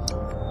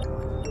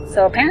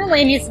 So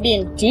apparently it needs to be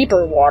in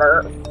deeper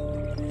water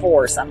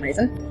for some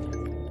reason.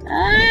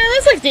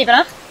 This looks deep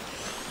enough.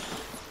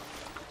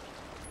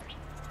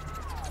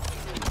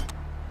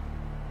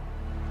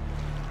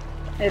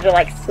 Maybe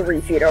like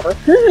 3 feet over.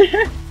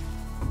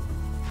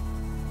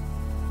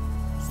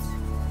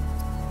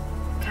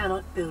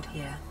 Cannot build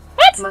here.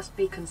 What? Must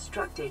be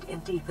constructed in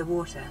deeper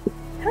water.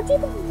 How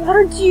deep of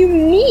water do you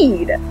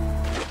need?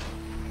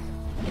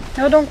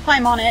 No, don't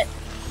climb on it.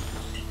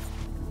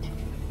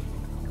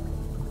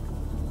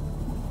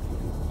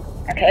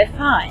 Okay,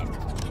 fine.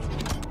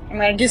 I'm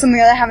gonna do something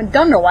that I haven't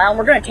done in a while, and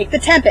we're gonna take the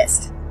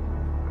Tempest.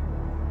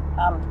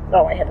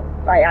 Oh,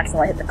 I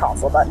accidentally hit the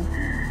console button.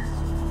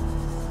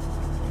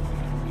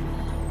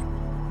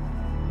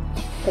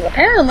 Because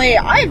apparently,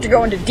 I have to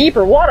go into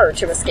deeper water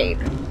to escape.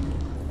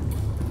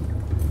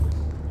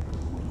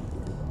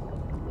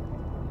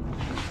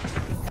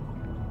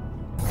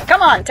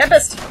 Come on,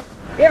 Tempest!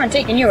 We haven't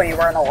taken you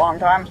anywhere in a long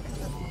time.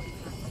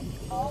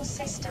 All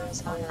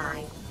systems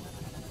online.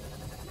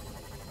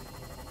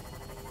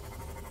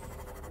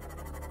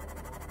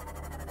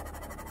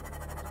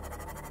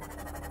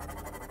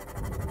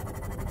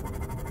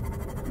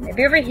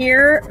 Maybe over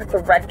here with the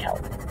red kelp.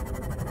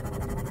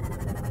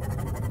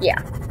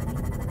 Yeah.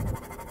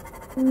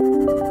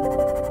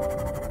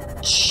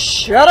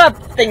 Shut up,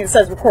 thing that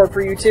says record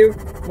for YouTube.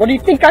 What do you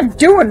think I'm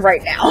doing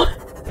right now?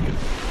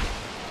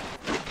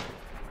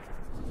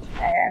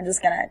 Okay, I'm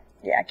just gonna,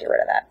 yeah, get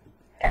rid of that.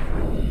 Okay.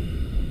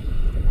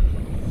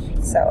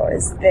 So,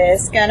 is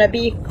this gonna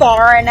be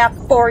far enough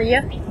for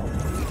you?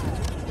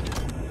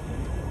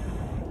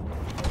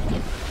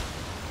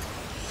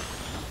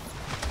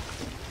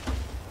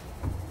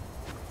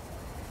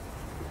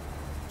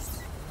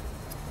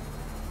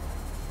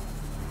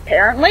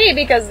 Apparently,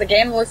 because the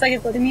game looks like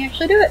it's letting me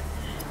actually do it.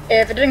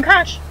 If it didn't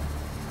crash.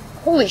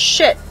 Holy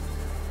shit.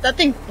 That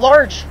thing's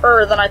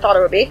larger than I thought it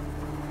would be.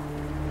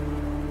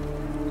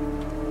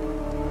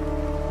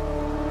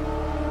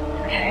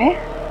 Okay.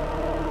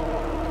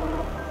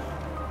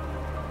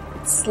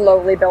 It's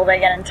slowly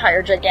building an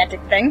entire gigantic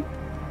thing.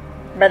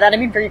 By that I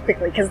mean very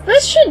quickly, because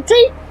this should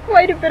take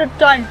quite a bit of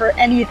time for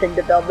anything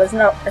to build. It's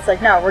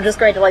like, no, we're just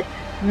going to, like,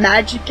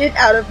 magic it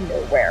out of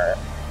nowhere.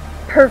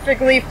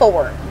 Perfectly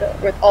formed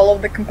with all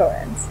of the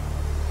components.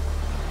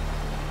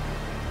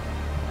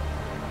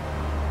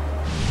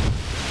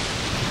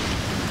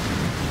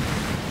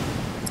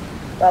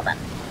 Well then.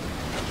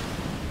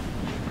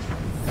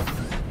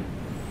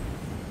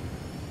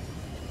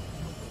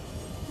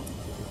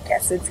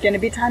 Guess it's gonna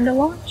be time to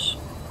launch.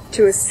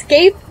 To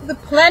escape the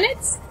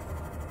planets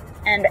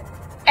and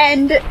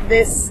end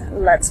this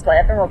Let's Play.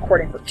 I've been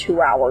recording for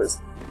 2 hours.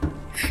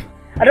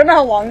 I don't know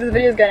how long this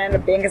video is going to end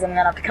up being because I'm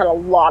going to have to cut a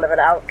lot of it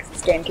out because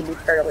this game can be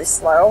fairly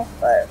slow,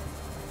 but...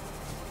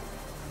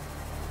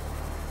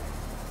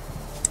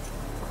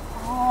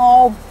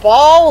 Oh,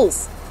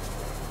 balls!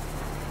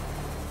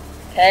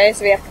 Okay,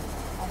 so we have to...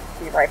 I'll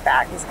be right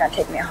back. It's going to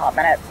take me a hot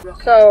minute.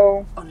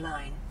 So...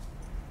 Online.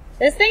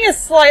 This thing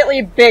is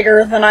slightly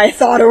bigger than I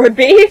thought it would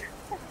be.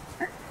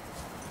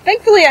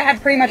 Thankfully, I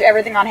had pretty much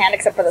everything on hand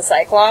except for the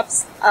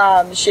Cyclops,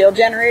 shield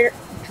generator,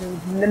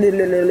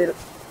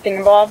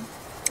 thingamabob,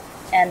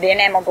 and the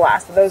enamel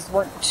glass, but those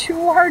weren't too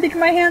hard to get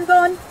my hands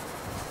on.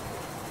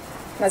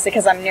 Mostly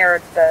because I'm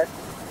near the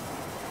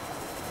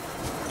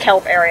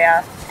kelp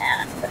area,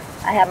 and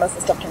I have most of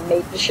the stuff to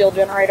make the shield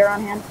generator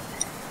on hand.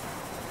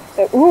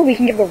 So, ooh, we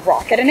can give the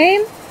rocket a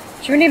name?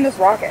 Should we name this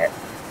rocket?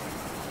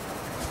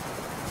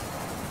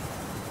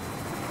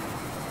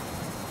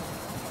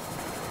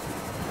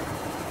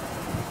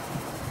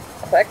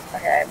 Quick.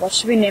 Okay, what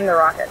should we name the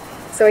rocket?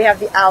 So we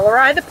have the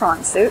Alarai, the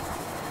prawn suit.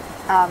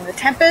 The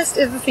Tempest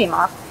is the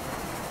Seamoth.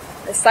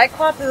 The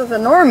Cyclops is the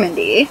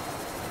Normandy.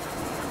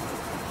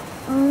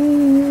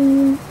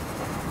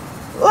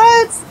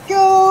 Let's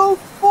go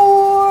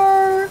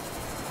for...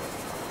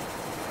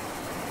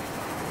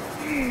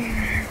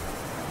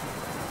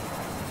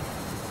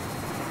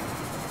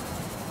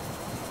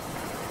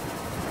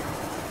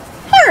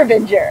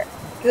 Harbinger!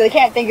 Because I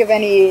can't think of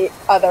any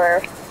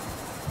other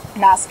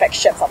Mass Effect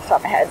ships off the top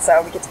of my head,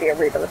 so we get to be a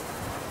Reaper.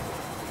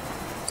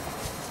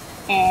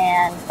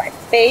 And my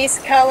base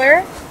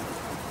color,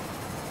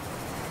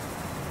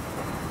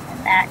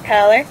 and that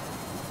color,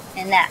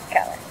 and that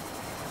color.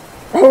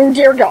 Oh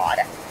dear God,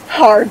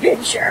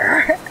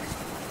 Harbinger!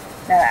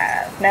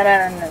 No.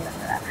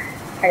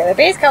 Okay, the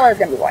base color is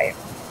gonna be white.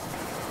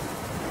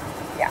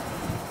 Yeah.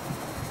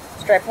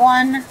 Stripe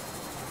 1.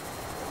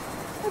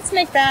 Let's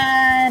make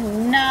that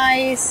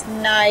nice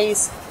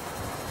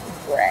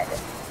red.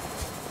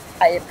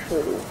 I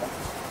approve.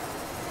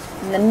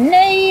 And the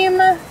name...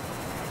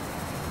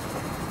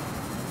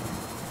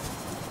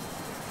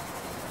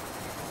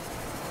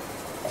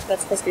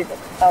 That's supposed to be the...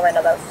 Oh wait,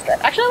 no, that was the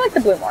stripe. Actually, I like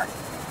the blue more.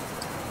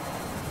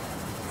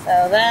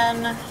 So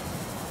then...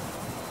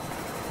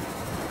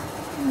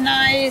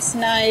 Nice,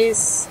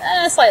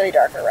 slightly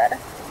darker red.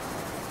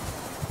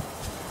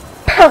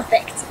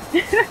 Perfect!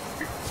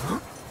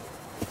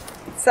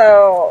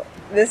 So,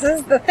 this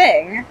is the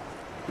thing.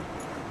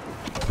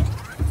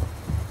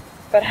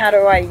 But how do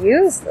I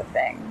use the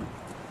thing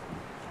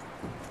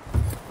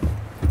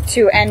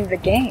to end the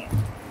game?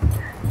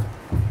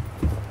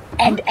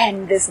 And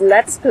end this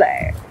Let's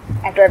Play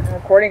after I've been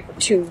recording for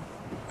 2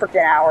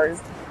 freaking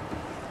hours.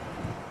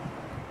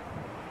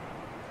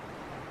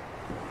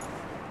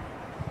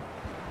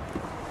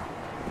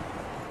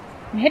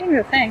 I'm hitting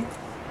the thing.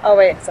 Oh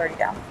wait, it's already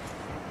down.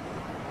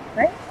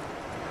 Right?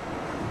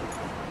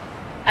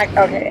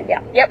 Okay,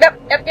 yeah. Yep.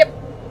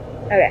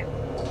 Okay.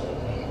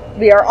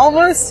 We are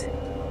almost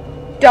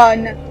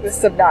done with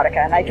Subnautica,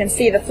 and I can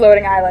see the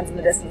floating islands in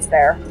the distance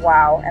there.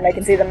 Wow. And I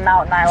can see the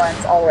mountain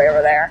islands all the way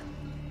over there.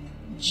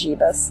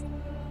 Jeebus.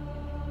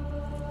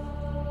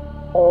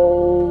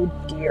 Oh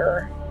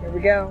dear. Here we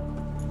go.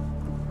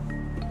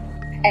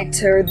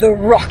 Enter the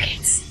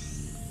rockets.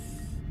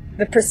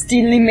 The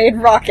pristinely made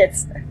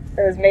rockets.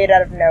 It was made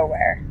out of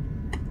nowhere.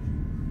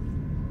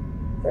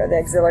 For the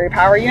auxiliary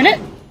power unit.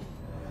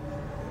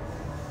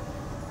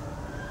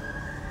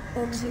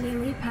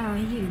 Auxiliary power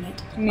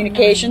unit.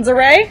 Communications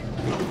array.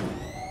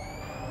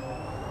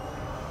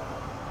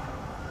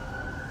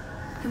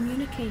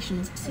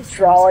 Communications systems.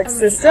 Hydraulic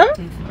system.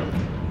 Active.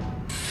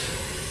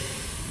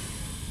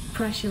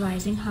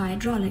 Pressurizing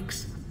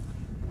hydraulics.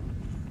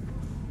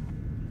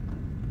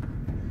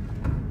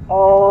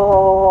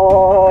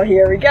 Oh,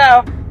 here we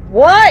go.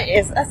 What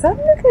is that? A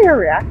nuclear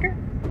reactor?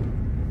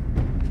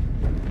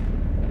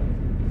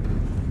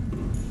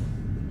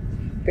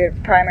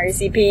 Good primary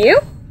CPU.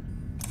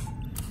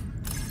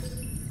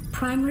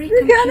 Primary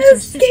We're gonna computer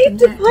escape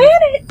systems the active.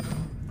 planet!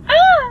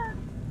 Ah!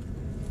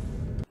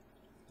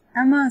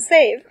 I'm gonna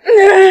save.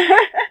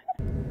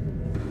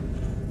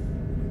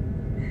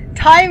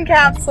 Time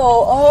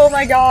capsule! Oh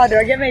my god, do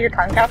I get to make a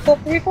time capsule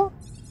for people?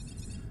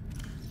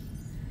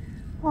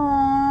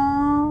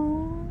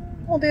 Aww,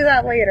 we'll do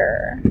that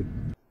later.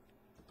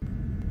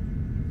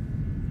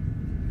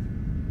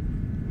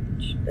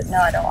 But no,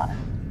 I don't want to.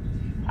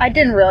 I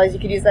didn't realize you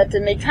could use that to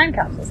make time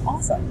capsules.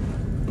 Awesome.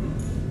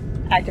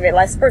 Activate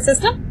life support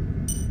system.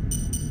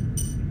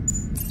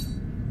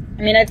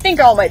 I mean, I think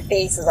all my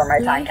bases are my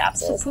time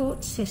capsules.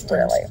 Support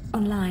systems Really.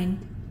 online.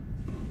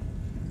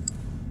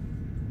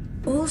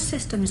 All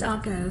systems are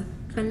go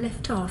for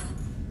liftoff.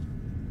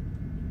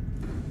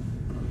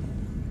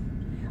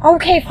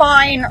 Okay,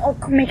 fine. I'll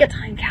make a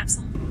time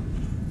capsule.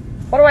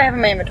 What do I have in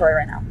my inventory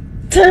right now?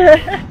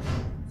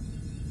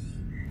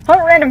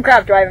 What random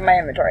crap do I have in my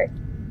inventory?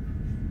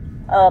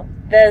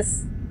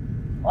 This,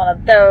 one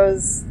of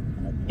those,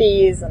 one of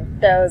these,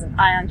 and those, an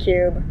ion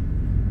cube,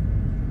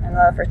 and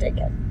another first aid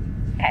kit.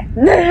 Okay.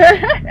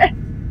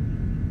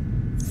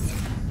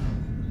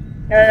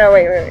 No,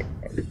 wait.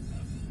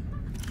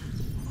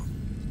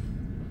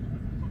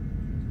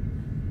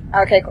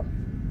 Okay, cool.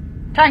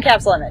 Time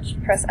capsule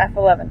image. Press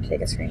F11 to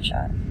take a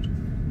screenshot.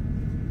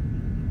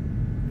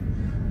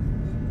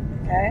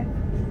 Okay.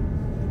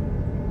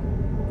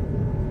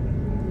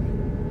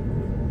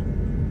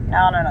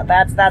 No.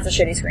 That's a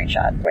shitty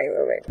screenshot. Wait.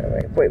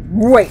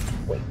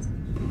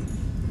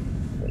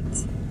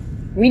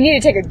 We need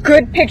to take a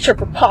good picture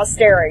for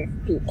posterity,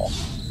 people.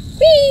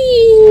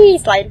 Whee!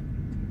 Slide.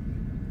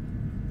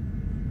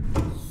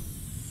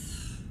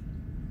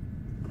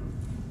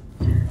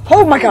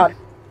 Oh my god!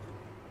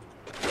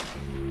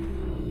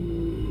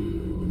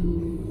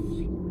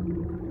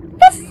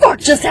 What the fuck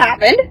just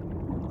happened?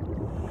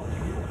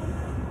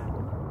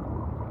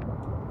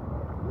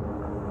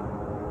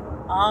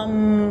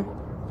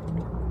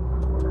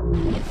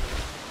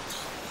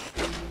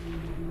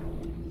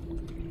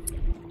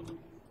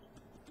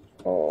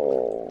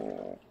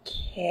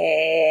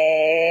 Okay.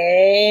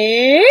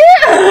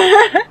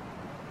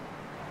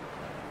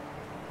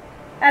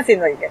 That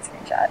seems like a good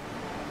screenshot.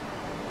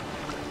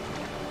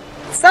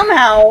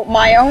 Somehow,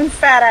 my own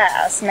fat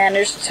ass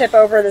managed to tip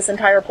over this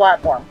entire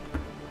platform.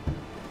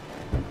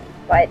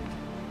 But...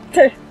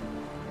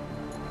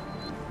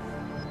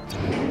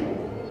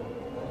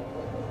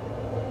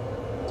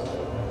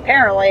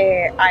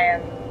 apparently, I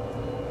am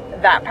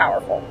that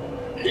powerful.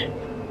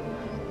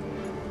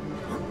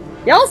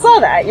 Y'all saw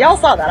that.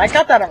 I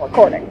got that on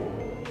recording.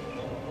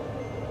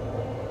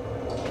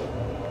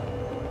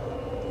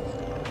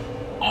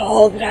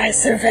 All that I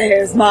survey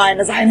is mine,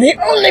 as I am the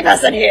only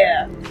person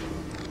here.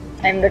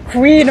 I am the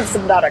queen of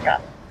Subnautica.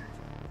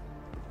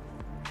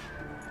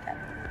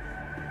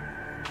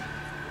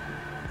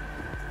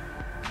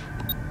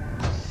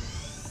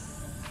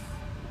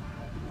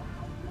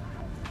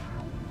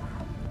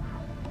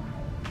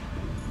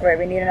 Wait,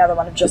 we need another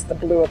one of just the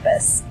blue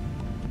abyss.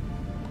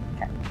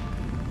 Okay.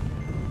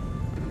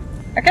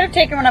 I could have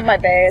taken one of my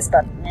base,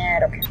 but I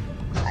don't care.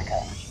 I kind of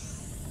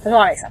doesn't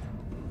want to make sense.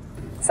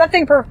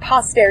 Something for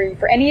posterity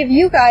for any of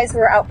you guys who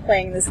are out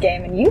playing this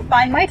game and you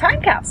find my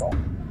time capsule.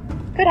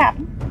 Could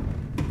happen.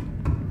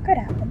 Could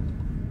happen.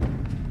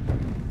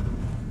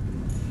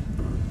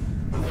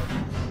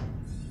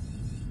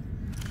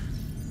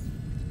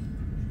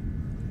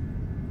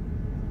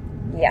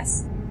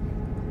 Yes.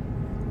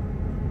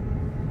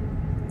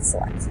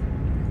 Select.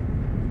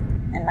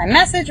 And my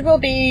message will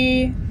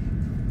be...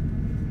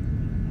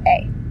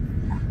 A.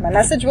 My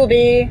message will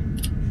be...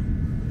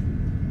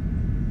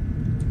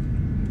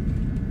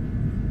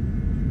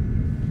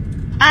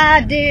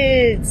 I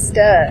did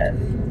stuff.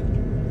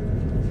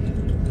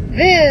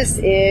 This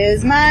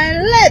is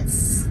my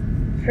Let's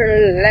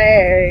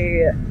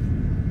Play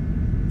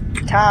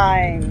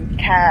time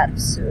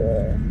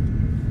capsule.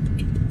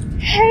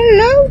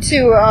 Hello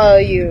to all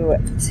you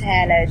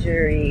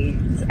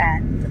tanageries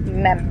and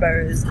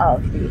members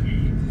of the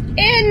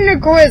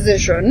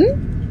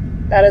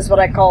Inquisition. That is what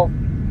I call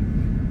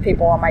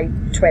people on my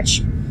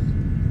Twitch.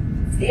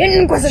 It's the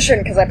Inquisition,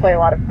 because I play a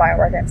lot of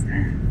BioWare games.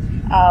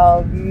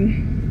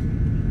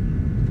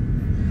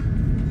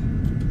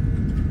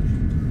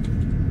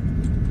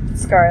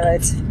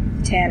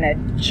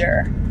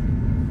 ScarletTanager.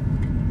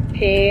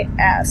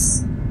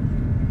 P.S.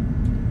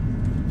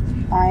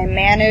 I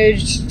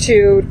managed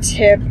to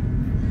tip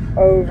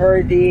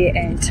over the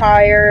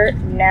entire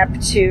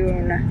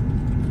Neptune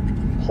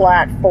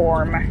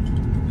platform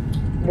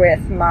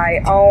with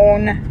my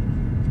own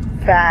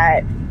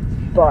fat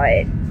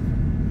butt.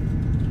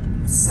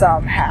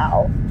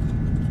 Somehow.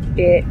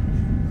 It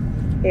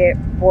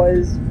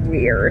was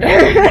weird.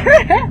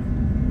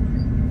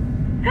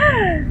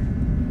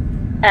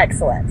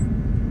 Excellent.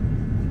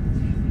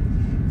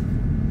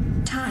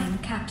 Time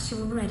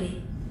capsule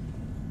ready.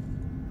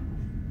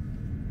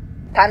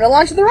 Time to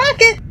launch the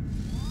rocket!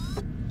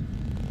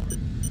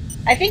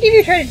 I think if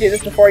you try to do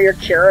this before you're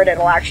cured,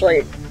 it'll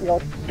actually, you'll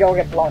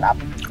get blown up.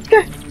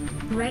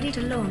 Ready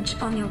to launch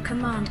on your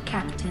command,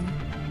 Captain.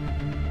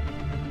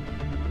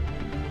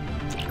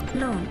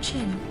 Launch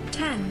in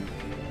 10,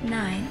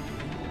 9,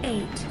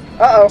 8,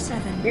 Uh-oh.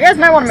 7, You guys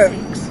might want to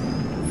move. 6,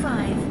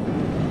 5, 4,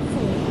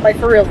 Like,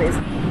 for realsies.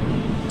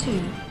 2,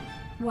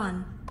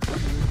 1.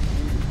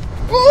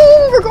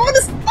 Ooh, we're going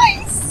to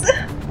space!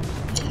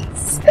 Time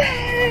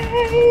Space!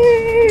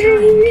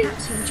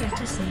 capsule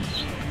jettisoned.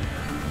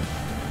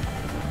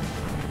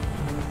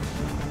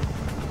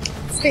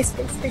 Space.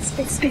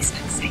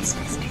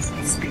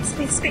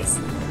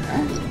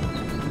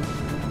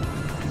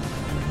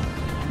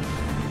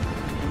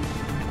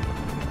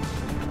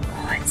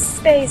 Oh, it's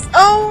space.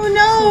 Oh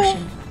no!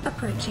 Caution.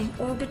 Approaching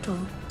orbital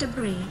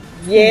debris.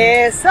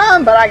 Yeah,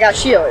 some, but I got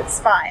shields.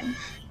 Fine.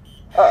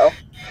 Uh-oh.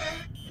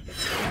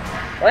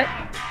 What?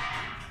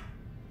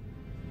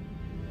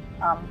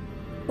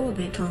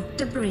 Orbital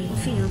debris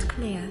field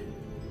clear.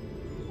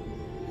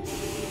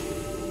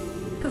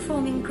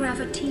 Performing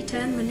gravity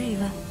turn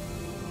maneuver.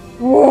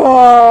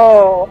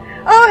 Whoa!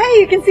 Oh, hey,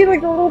 you can see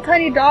like the little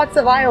tiny dots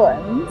of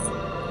islands.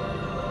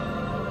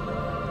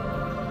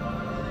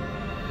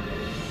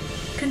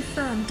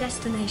 Confirm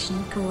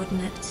destination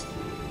coordinates.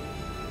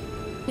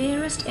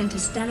 Nearest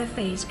interstellar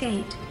phase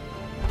gate.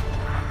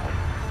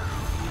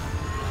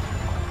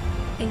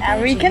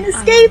 And we can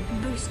Engaging escape.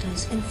 ion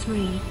boosters in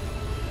 3,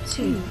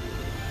 2,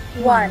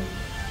 1.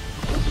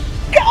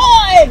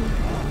 God!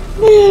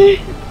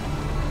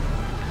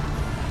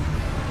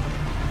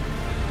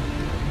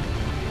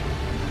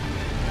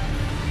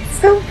 It's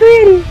so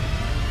pretty.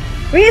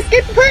 We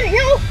escaped the planet,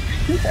 yo!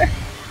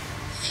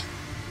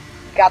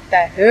 Got the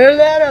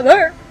hell out of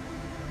there.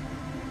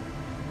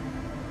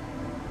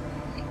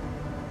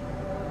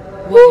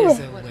 What is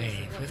a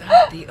wave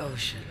without the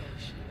ocean?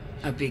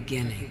 A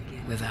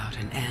beginning without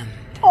an end.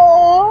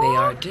 Aww. They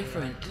are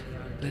different,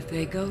 but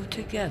they go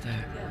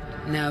together.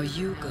 Now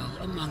you go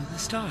among the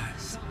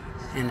stars,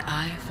 and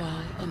I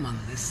fall among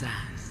the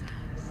sand.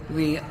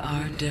 We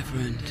are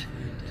different,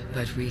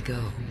 but we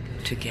go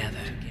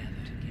together.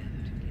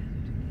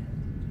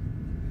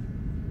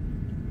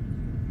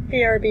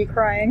 BRB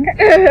crying.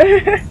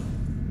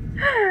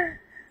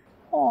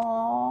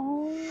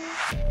 Aww.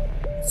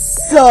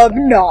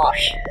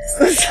 Subnautica.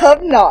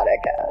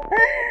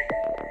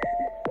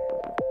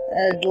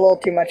 A little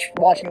too much,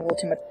 watching a little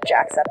too much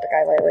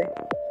Jacksepticeye lately.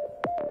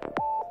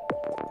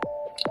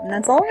 And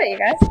that's all of it, you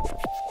guys.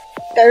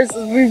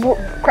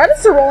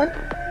 Credits are rolling.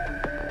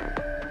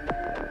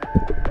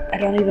 I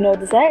don't even know what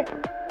to say.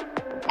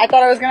 I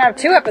thought I was gonna have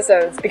 2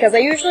 episodes, because I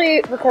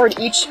usually record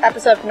each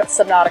episode of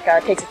Subnautica.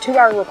 It takes a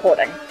 2-hour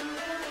recording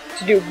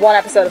to do 1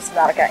 episode of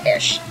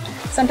Subnautica-ish.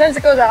 Sometimes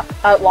it goes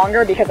out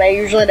longer, because I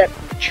usually end up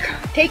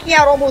taking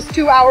out almost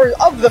 2 hours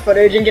of the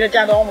footage and get it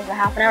down to almost a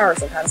half an hour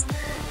sometimes.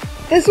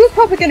 This was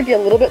probably going to be a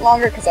little bit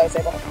longer because I was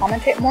able to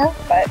commentate more,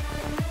 but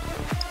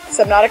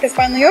Subnautica's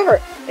finally over.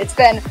 It's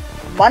been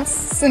months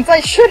since I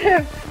should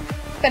have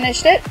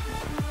finished it,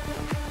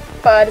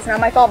 but it's not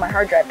my fault. My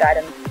hard drive died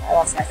and I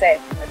lost my save,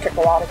 and it took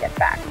a while to get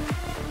back.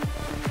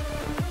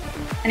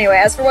 Anyway,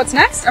 as for what's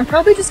next, I'm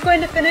probably just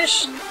going to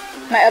finish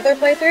my other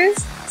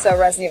playthroughs, so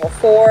Resident Evil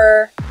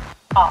 4,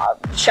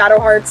 Shadow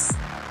Hearts,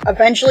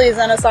 eventually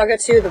Xenosaga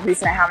 2. The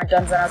reason I haven't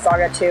done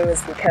Xenosaga 2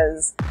 is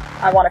because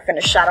I want to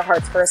finish Shadow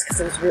Hearts first,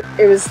 because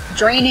it was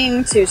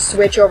draining to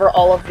switch over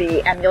all of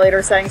the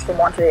emulator settings from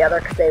one to the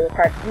other, because they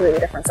require completely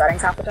different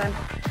settings half the time.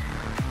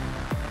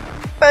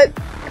 But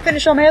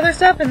finish all my other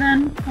stuff, and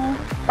then I'll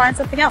find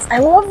something else. I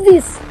love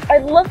these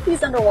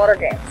underwater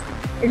games.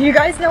 If you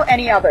guys know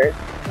any others,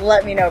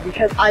 let me know,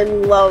 because I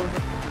love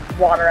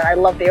water, and I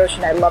love the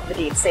ocean, I love the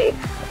deep sea.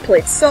 I've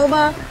played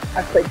Soma,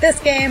 I've played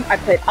this game,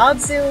 I've played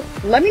Abzu.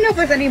 Let me know if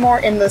there's any more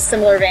in the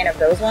similar vein of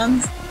those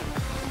ones.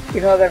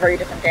 even though they're very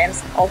different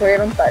games, all three of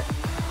them, but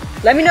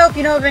let me know if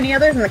you know of any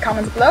others in the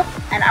comments below,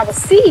 and I will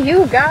see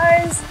you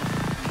guys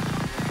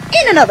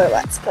in another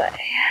Let's Play.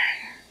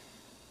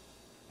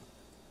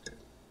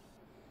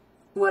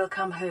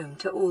 Welcome home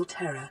to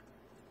Alterra.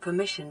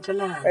 Permission to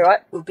land Wait,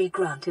 what? will be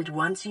granted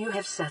once you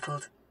have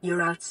settled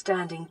your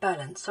outstanding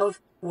balance of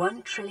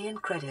 1 trillion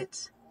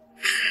credits.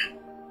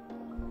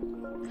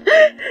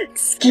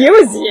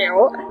 Excuse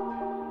you?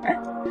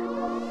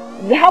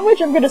 How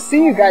much I'm gonna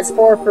sue you guys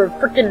for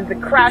frickin' the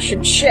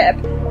crashing ship,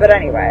 but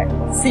anyway,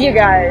 see you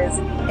guys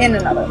in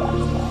another Let's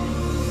Play.